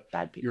talking Yeah, about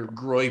bad people. your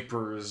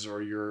Groypers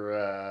or your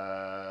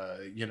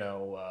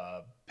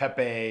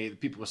Pepe, the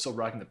people who are still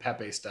rocking the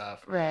Pepe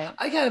stuff. Right.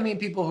 I kind of mean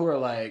people who are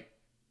like,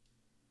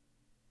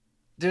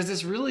 there's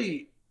this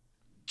really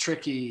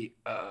tricky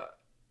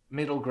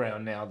middle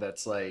ground now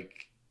that's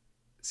like,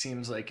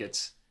 seems like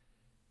it's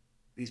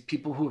these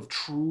people who have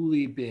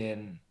truly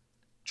been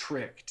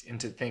tricked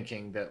into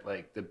thinking that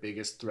like the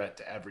biggest threat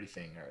to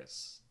everything are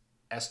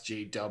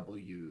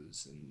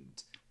SJWs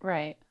and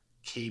Right.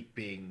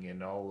 caping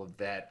and all of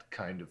that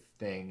kind of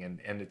thing.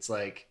 And it's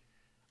like,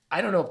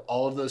 I don't know if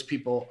all of those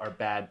people are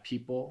bad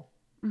people,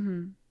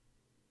 Mm-hmm.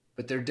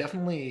 but they're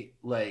definitely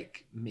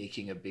like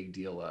making a big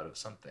deal out of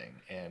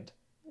something. And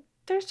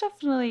there's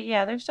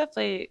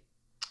definitely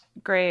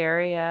gray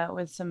area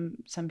with some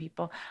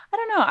people. I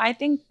don't know. I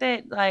think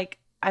that like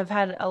I've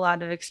had a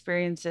lot of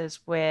experiences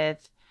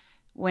with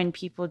when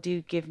people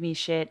do give me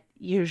shit,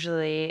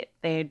 usually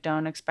they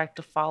don't expect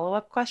a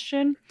follow-up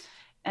question.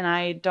 And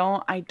I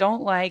don't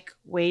like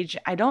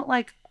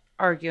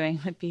arguing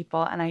with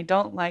people, and I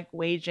don't like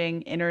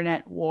waging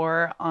internet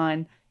war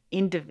on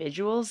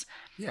individuals.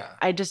 Yeah.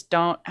 I just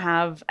don't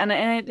have,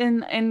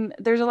 and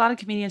there's a lot of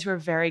comedians who are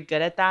very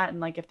good at that, and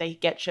like if they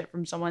get shit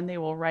from someone, they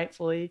will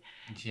rightfully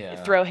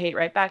Yeah. throw hate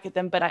right back at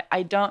them. But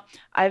I don't.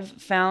 I've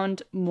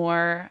found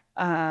more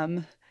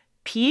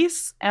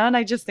peace, and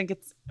I just think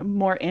it's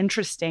more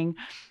interesting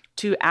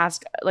to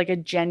ask like a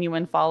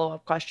genuine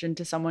follow-up question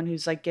to someone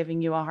who's like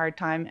giving you a hard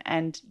time,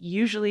 and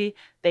usually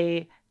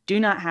they do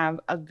not have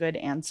a good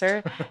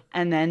answer,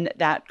 and then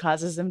that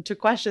causes them to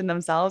question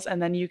themselves,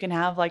 and then you can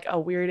have like a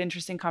weird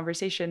interesting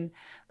conversation.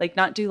 Like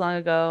not too long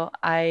ago,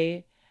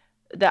 I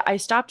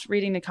stopped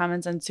reading the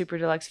comments on Super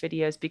Deluxe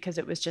videos because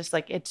it was just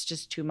like it's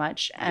just too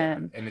much.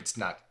 And it's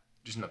not,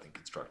 there's nothing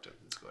constructive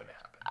that's going to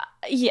happen.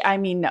 Yeah, I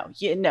mean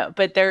no,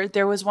 but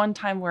there was one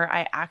time where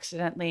I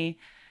accidentally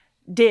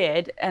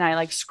did, and I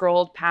like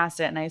scrolled past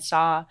it and I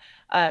saw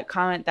a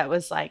comment that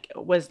was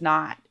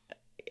not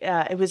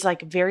it was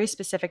like very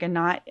specific and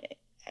not,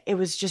 it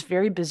was just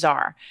very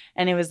bizarre,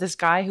 and it was this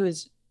guy who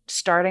was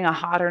starting a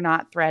hot or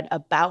not thread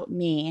about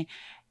me,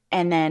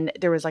 and then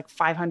there was like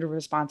 500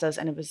 responses,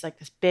 and it was like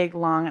this big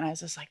long, and I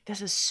was just like,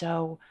 this is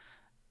so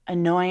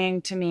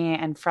annoying to me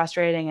and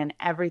frustrating, and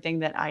everything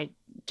that I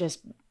just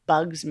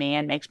bugs me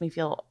and makes me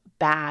feel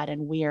bad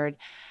and weird.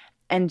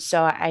 And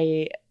so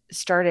I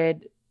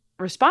started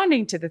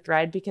responding to the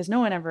thread because no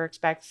one ever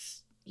expects,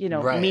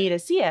 Right. me to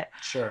see it.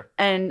 Sure.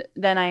 And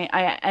then I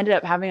ended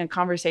up having a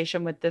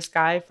conversation with this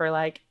guy for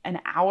like an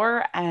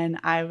hour, and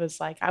I was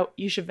like,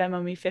 you should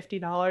Venmo me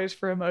 $50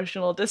 for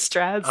emotional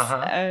distress.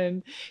 Uh-huh.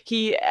 And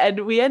we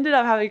ended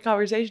up having a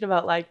conversation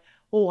about like,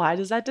 well, why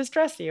does that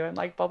distress you? And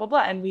like, blah, blah,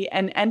 blah. And we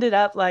ended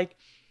up like,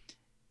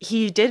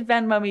 he did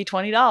Venmo me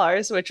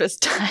 $20, which was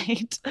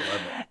tight. Love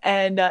it.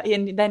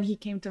 And then he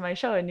came to my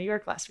show in New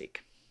York last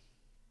week.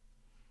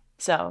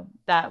 So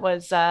that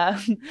was so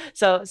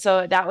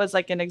that was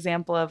like an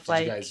example of Did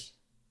like, you guys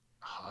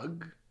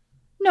hug?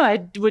 no,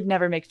 I would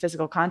never make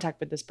physical contact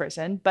with this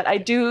person, but I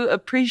do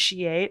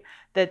appreciate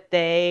that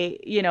they,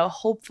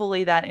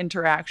 hopefully that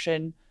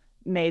interaction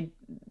made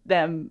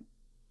them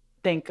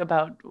think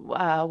about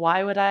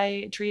why would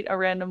I treat a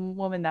random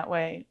woman that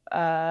way,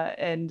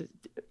 and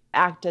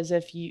act as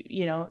if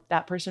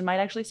that person might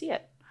actually see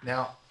it.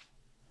 Now,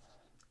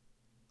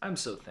 I'm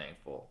so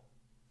thankful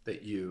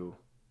that you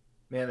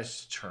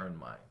managed to turn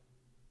my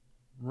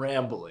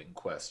rambling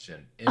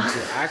question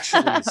into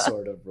actually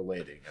sort of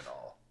relating it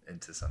all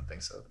into something.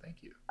 So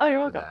thank you. Oh, you're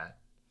for welcome. that.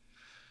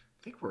 I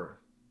think we're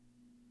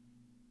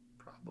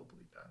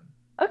probably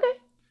done. Okay.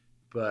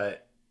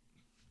 But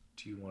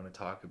do you want to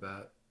talk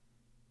about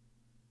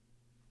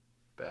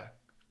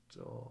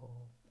Bechdel?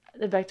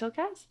 The Bechdel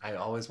cast? I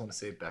always want to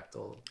say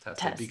Bechdel tested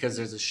Test. because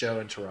there's a show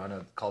in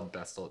Toronto called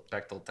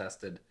Bechdel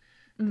Tested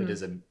that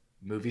is a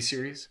movie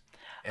series.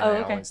 And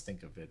I always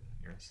think of it.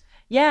 Yours.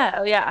 Yeah.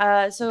 Oh,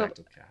 yeah. So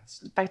Bechdel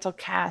Cast. Bechdel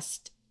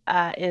Cast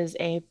is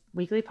a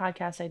weekly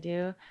podcast I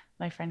do.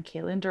 My friend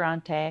Caitlin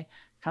Durante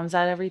comes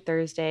out every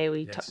Thursday.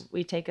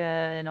 We take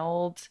an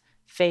old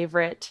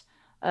favorite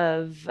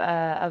of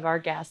our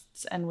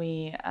guests, and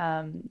we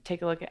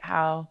take a look at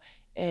how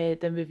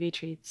the movie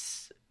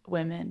treats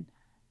women.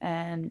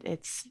 And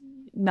it's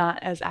not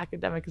as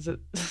academic as it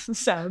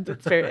sounds.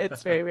 It's very,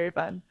 very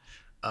fun.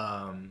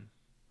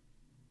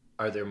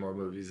 Are there more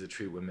movies that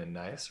treat women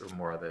nice, or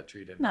more that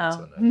treat them No, not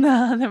so nice?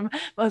 no,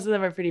 most of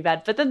them are pretty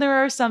bad. But then there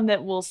are some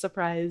that will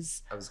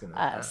surprise I was going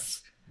to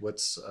us. ask,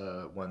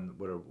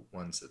 what are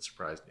ones that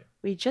surprised you?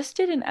 We just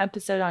did an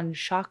episode on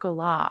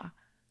Chocolat,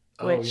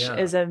 Oh, which yeah.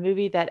 is a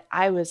movie that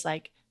I was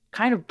like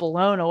kind of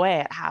blown away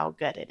at how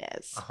good it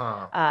is,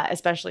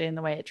 especially in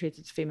the way it treats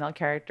its female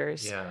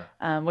characters.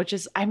 Yeah. Which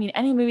is, I mean,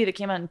 any movie that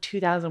came out in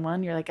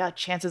 2001, you're like, oh,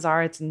 chances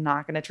are it's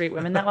not going to treat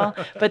women that well.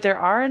 But there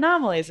are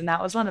anomalies, and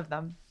that was one of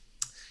them.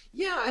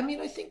 Yeah, I mean,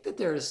 I think that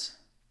there's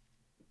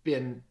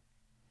been,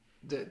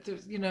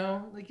 there's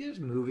there's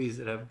movies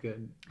that have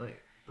good like.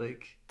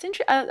 It's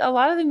a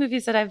lot of the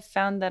movies that I've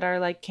found that are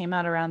like came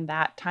out around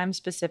that time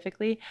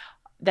specifically,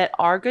 that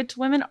are good to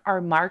women,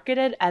 are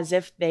marketed as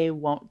if they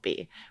won't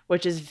be,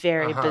 which is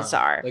very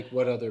bizarre. Like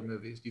what other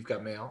movies? You've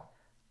Got Mail.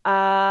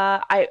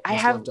 I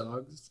have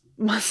Love Dogs.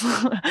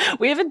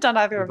 we haven't done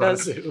either of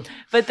those,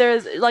 but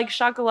there's like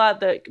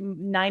Chocolat.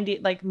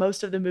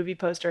 Most of the movie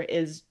poster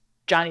is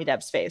Johnny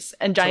Depp's face,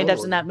 and Johnny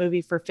Depp's in that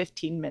movie for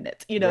 15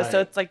 minutes, so Right.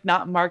 it's like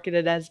not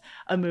marketed as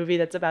a movie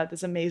that's about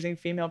this amazing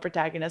female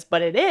protagonist,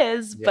 but it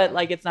is, but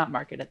like it's not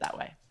marketed that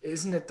way.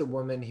 Isn't it the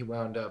woman he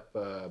wound up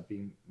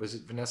being? Was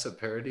it Vanessa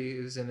Paradis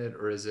who's in it,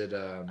 or is it?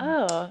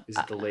 Is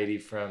it the lady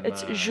from?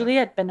 It's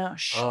Juliette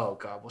Binoche. Oh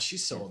God! Well,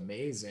 she's so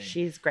amazing.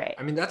 She's great.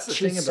 I mean, that's the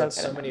She's thing so about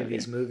good so in that many of movie.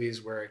 these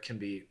movies where it can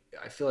be.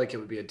 I feel like it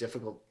would be a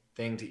difficult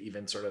thing to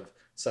even sort of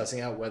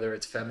sussing out whether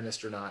it's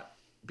feminist or not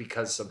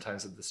because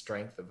sometimes of the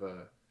strength of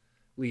a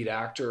lead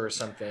actor or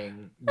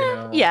something, you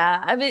know?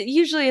 Yeah, I mean,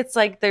 usually it's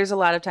like there's a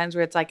lot of times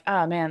where it's like,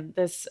 oh man,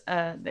 this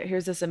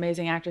here's this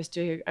amazing actress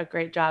doing a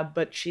great job,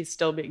 but she's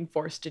still being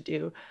forced to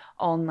do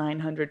all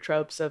 900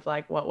 tropes of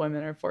like what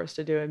women are forced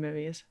to do in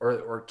movies.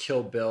 Or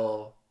Kill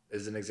Bill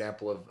is an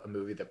example of a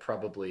movie that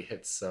probably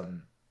hits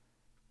some.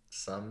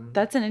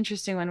 That's an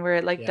interesting one where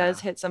it like Yeah. does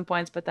hit some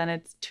points, but then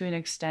it's to an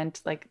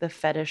extent like the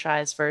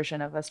fetishized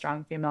version of a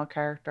strong female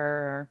character,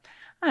 or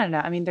I don't know.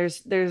 I mean,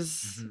 there's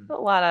a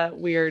lot of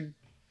weird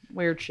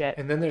shit.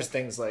 And then there's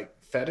things like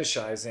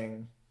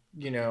fetishizing,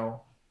 you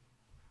know,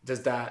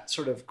 does that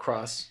sort of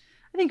cross?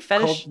 I think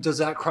fetish. Does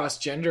that cross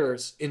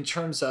genders in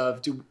terms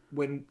of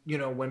when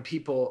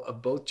people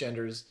of both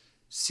genders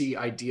see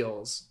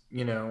ideals,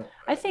 you know?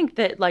 I think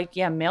that like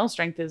male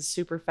strength is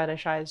super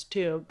fetishized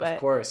too, but Of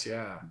course,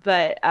 yeah.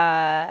 But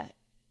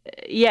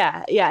yeah,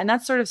 and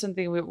that's sort of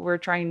something we're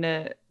trying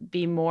to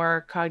be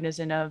more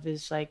cognizant of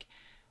is like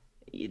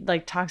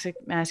toxic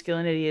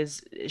masculinity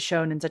is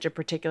shown in such a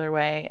particular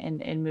way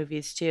in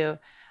movies too,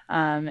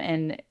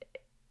 and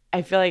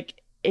I feel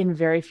like in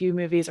very few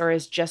movies, or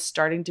is just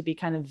starting to be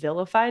kind of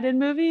vilified in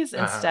movies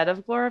instead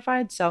of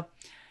glorified. So,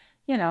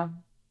 you know,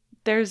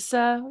 there's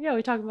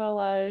we talk about a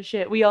lot of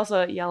shit. We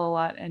also yell a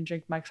lot and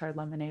drink Mike's Hard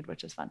Lemonade,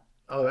 which is fun.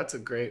 Oh, that's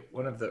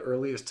one of the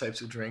earliest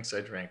types of drinks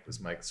I drank was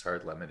Mike's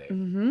Hard Lemonade.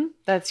 Mm-hmm.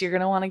 You're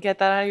gonna want to get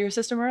that out of your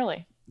system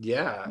early.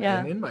 Yeah.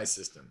 And in my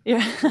system.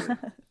 Yeah.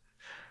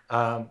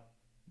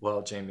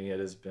 Well, Jamie, it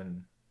has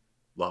been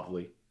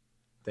lovely.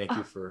 Thank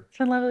you for It's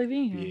been lovely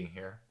being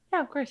here.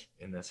 Yeah, of course.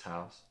 In this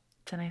house.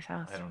 It's a nice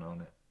house. I don't own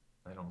it.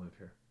 I don't live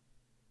here.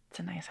 It's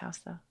a nice house,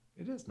 though.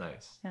 It is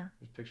nice. Yeah.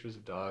 There's pictures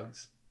of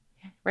dogs.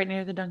 Yeah. Right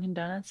near the Dunkin'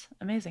 Donuts.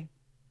 Amazing.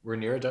 We're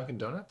near a Dunkin'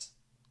 Donuts?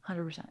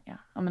 100%. Yeah.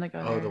 I'm going to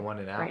go there. Oh, the one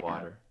in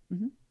Atwater.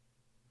 Mm-hmm.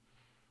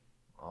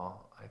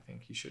 Oh, I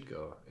think you should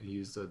go.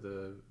 Use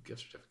the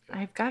gift certificate.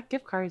 I've got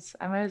gift cards.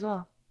 I might as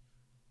well.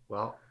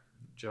 Well,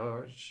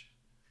 George.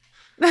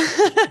 You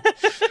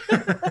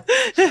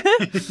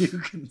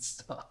can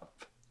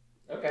stop.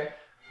 Okay.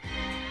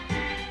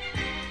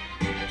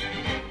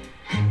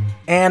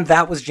 And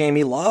that was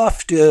Jamie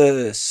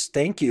Loftus.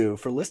 Thank you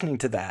for listening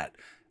to that.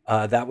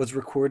 That was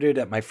recorded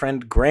at my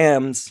friend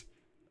Graham's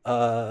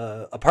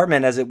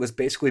apartment as it was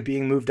basically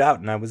being moved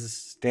out, and I was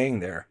staying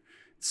there.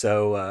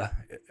 So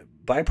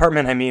by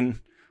apartment, I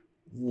mean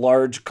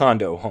large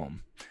condo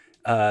home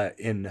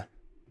in,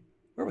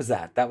 where was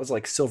that? That was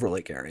like Silver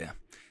Lake area.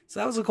 So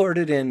that was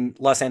recorded in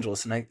Los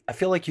Angeles, and I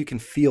feel like you can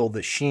feel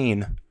the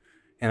sheen.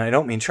 And I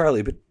don't mean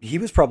Charlie, but he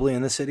was probably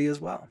in the city as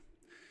well.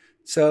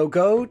 So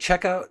go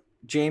check out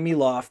Jamie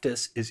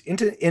Loftus is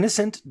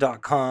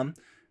innocent.com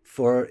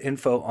for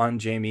info on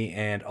Jamie,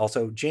 and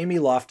also Jamie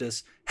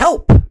Loftus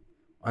Help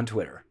on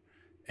Twitter.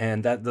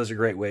 And those are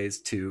great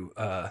ways to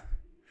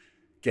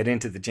get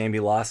into the Jamie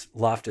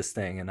Loftus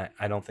thing, and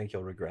I don't think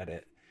you'll regret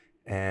it.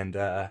 And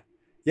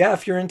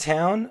if you're in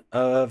town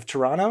of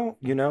Toronto,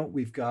 you know,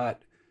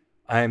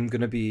 I'm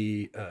going to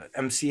be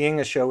emceeing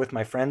a show with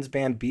my friend's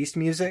band Beast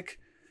Music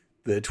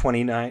the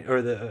 29th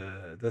or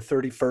the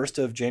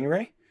 31st of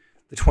January.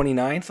 The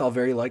 29th, I'll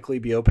very likely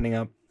be opening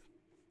up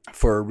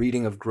for a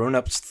reading of Grown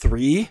Ups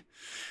 3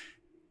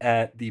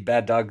 at the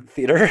Bad Dog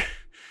Theater.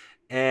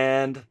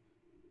 And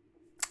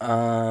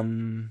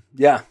some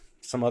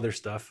other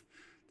stuff.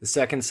 The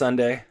second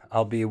Sunday,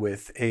 I'll be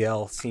with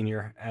AL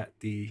Senior at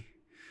the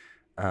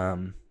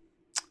Transac,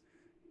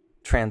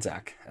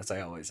 as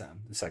I always am,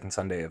 the second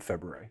Sunday of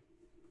February.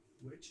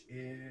 Which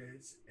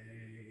is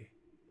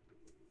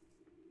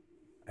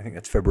I think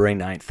that's February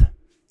 9th.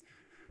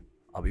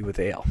 I'll be with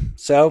AL.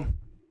 So,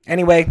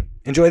 anyway,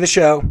 enjoy the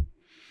show.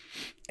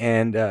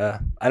 And I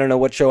don't know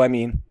what show I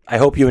mean. I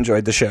hope you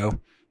enjoyed the show.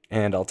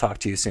 And I'll talk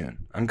to you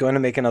soon. I'm going to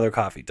make another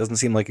coffee. Doesn't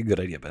seem like a good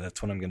idea, but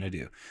that's what I'm going to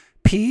do.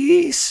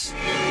 Peace.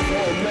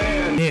 Oh,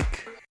 man.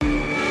 Nick.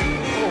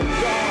 Oh,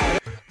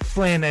 God.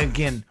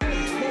 Flanagan.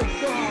 Oh,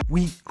 God.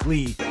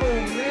 Weekly.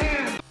 Oh,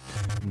 man.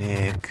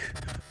 Nick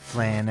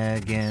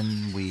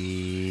Flanagan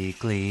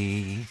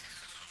Weekly.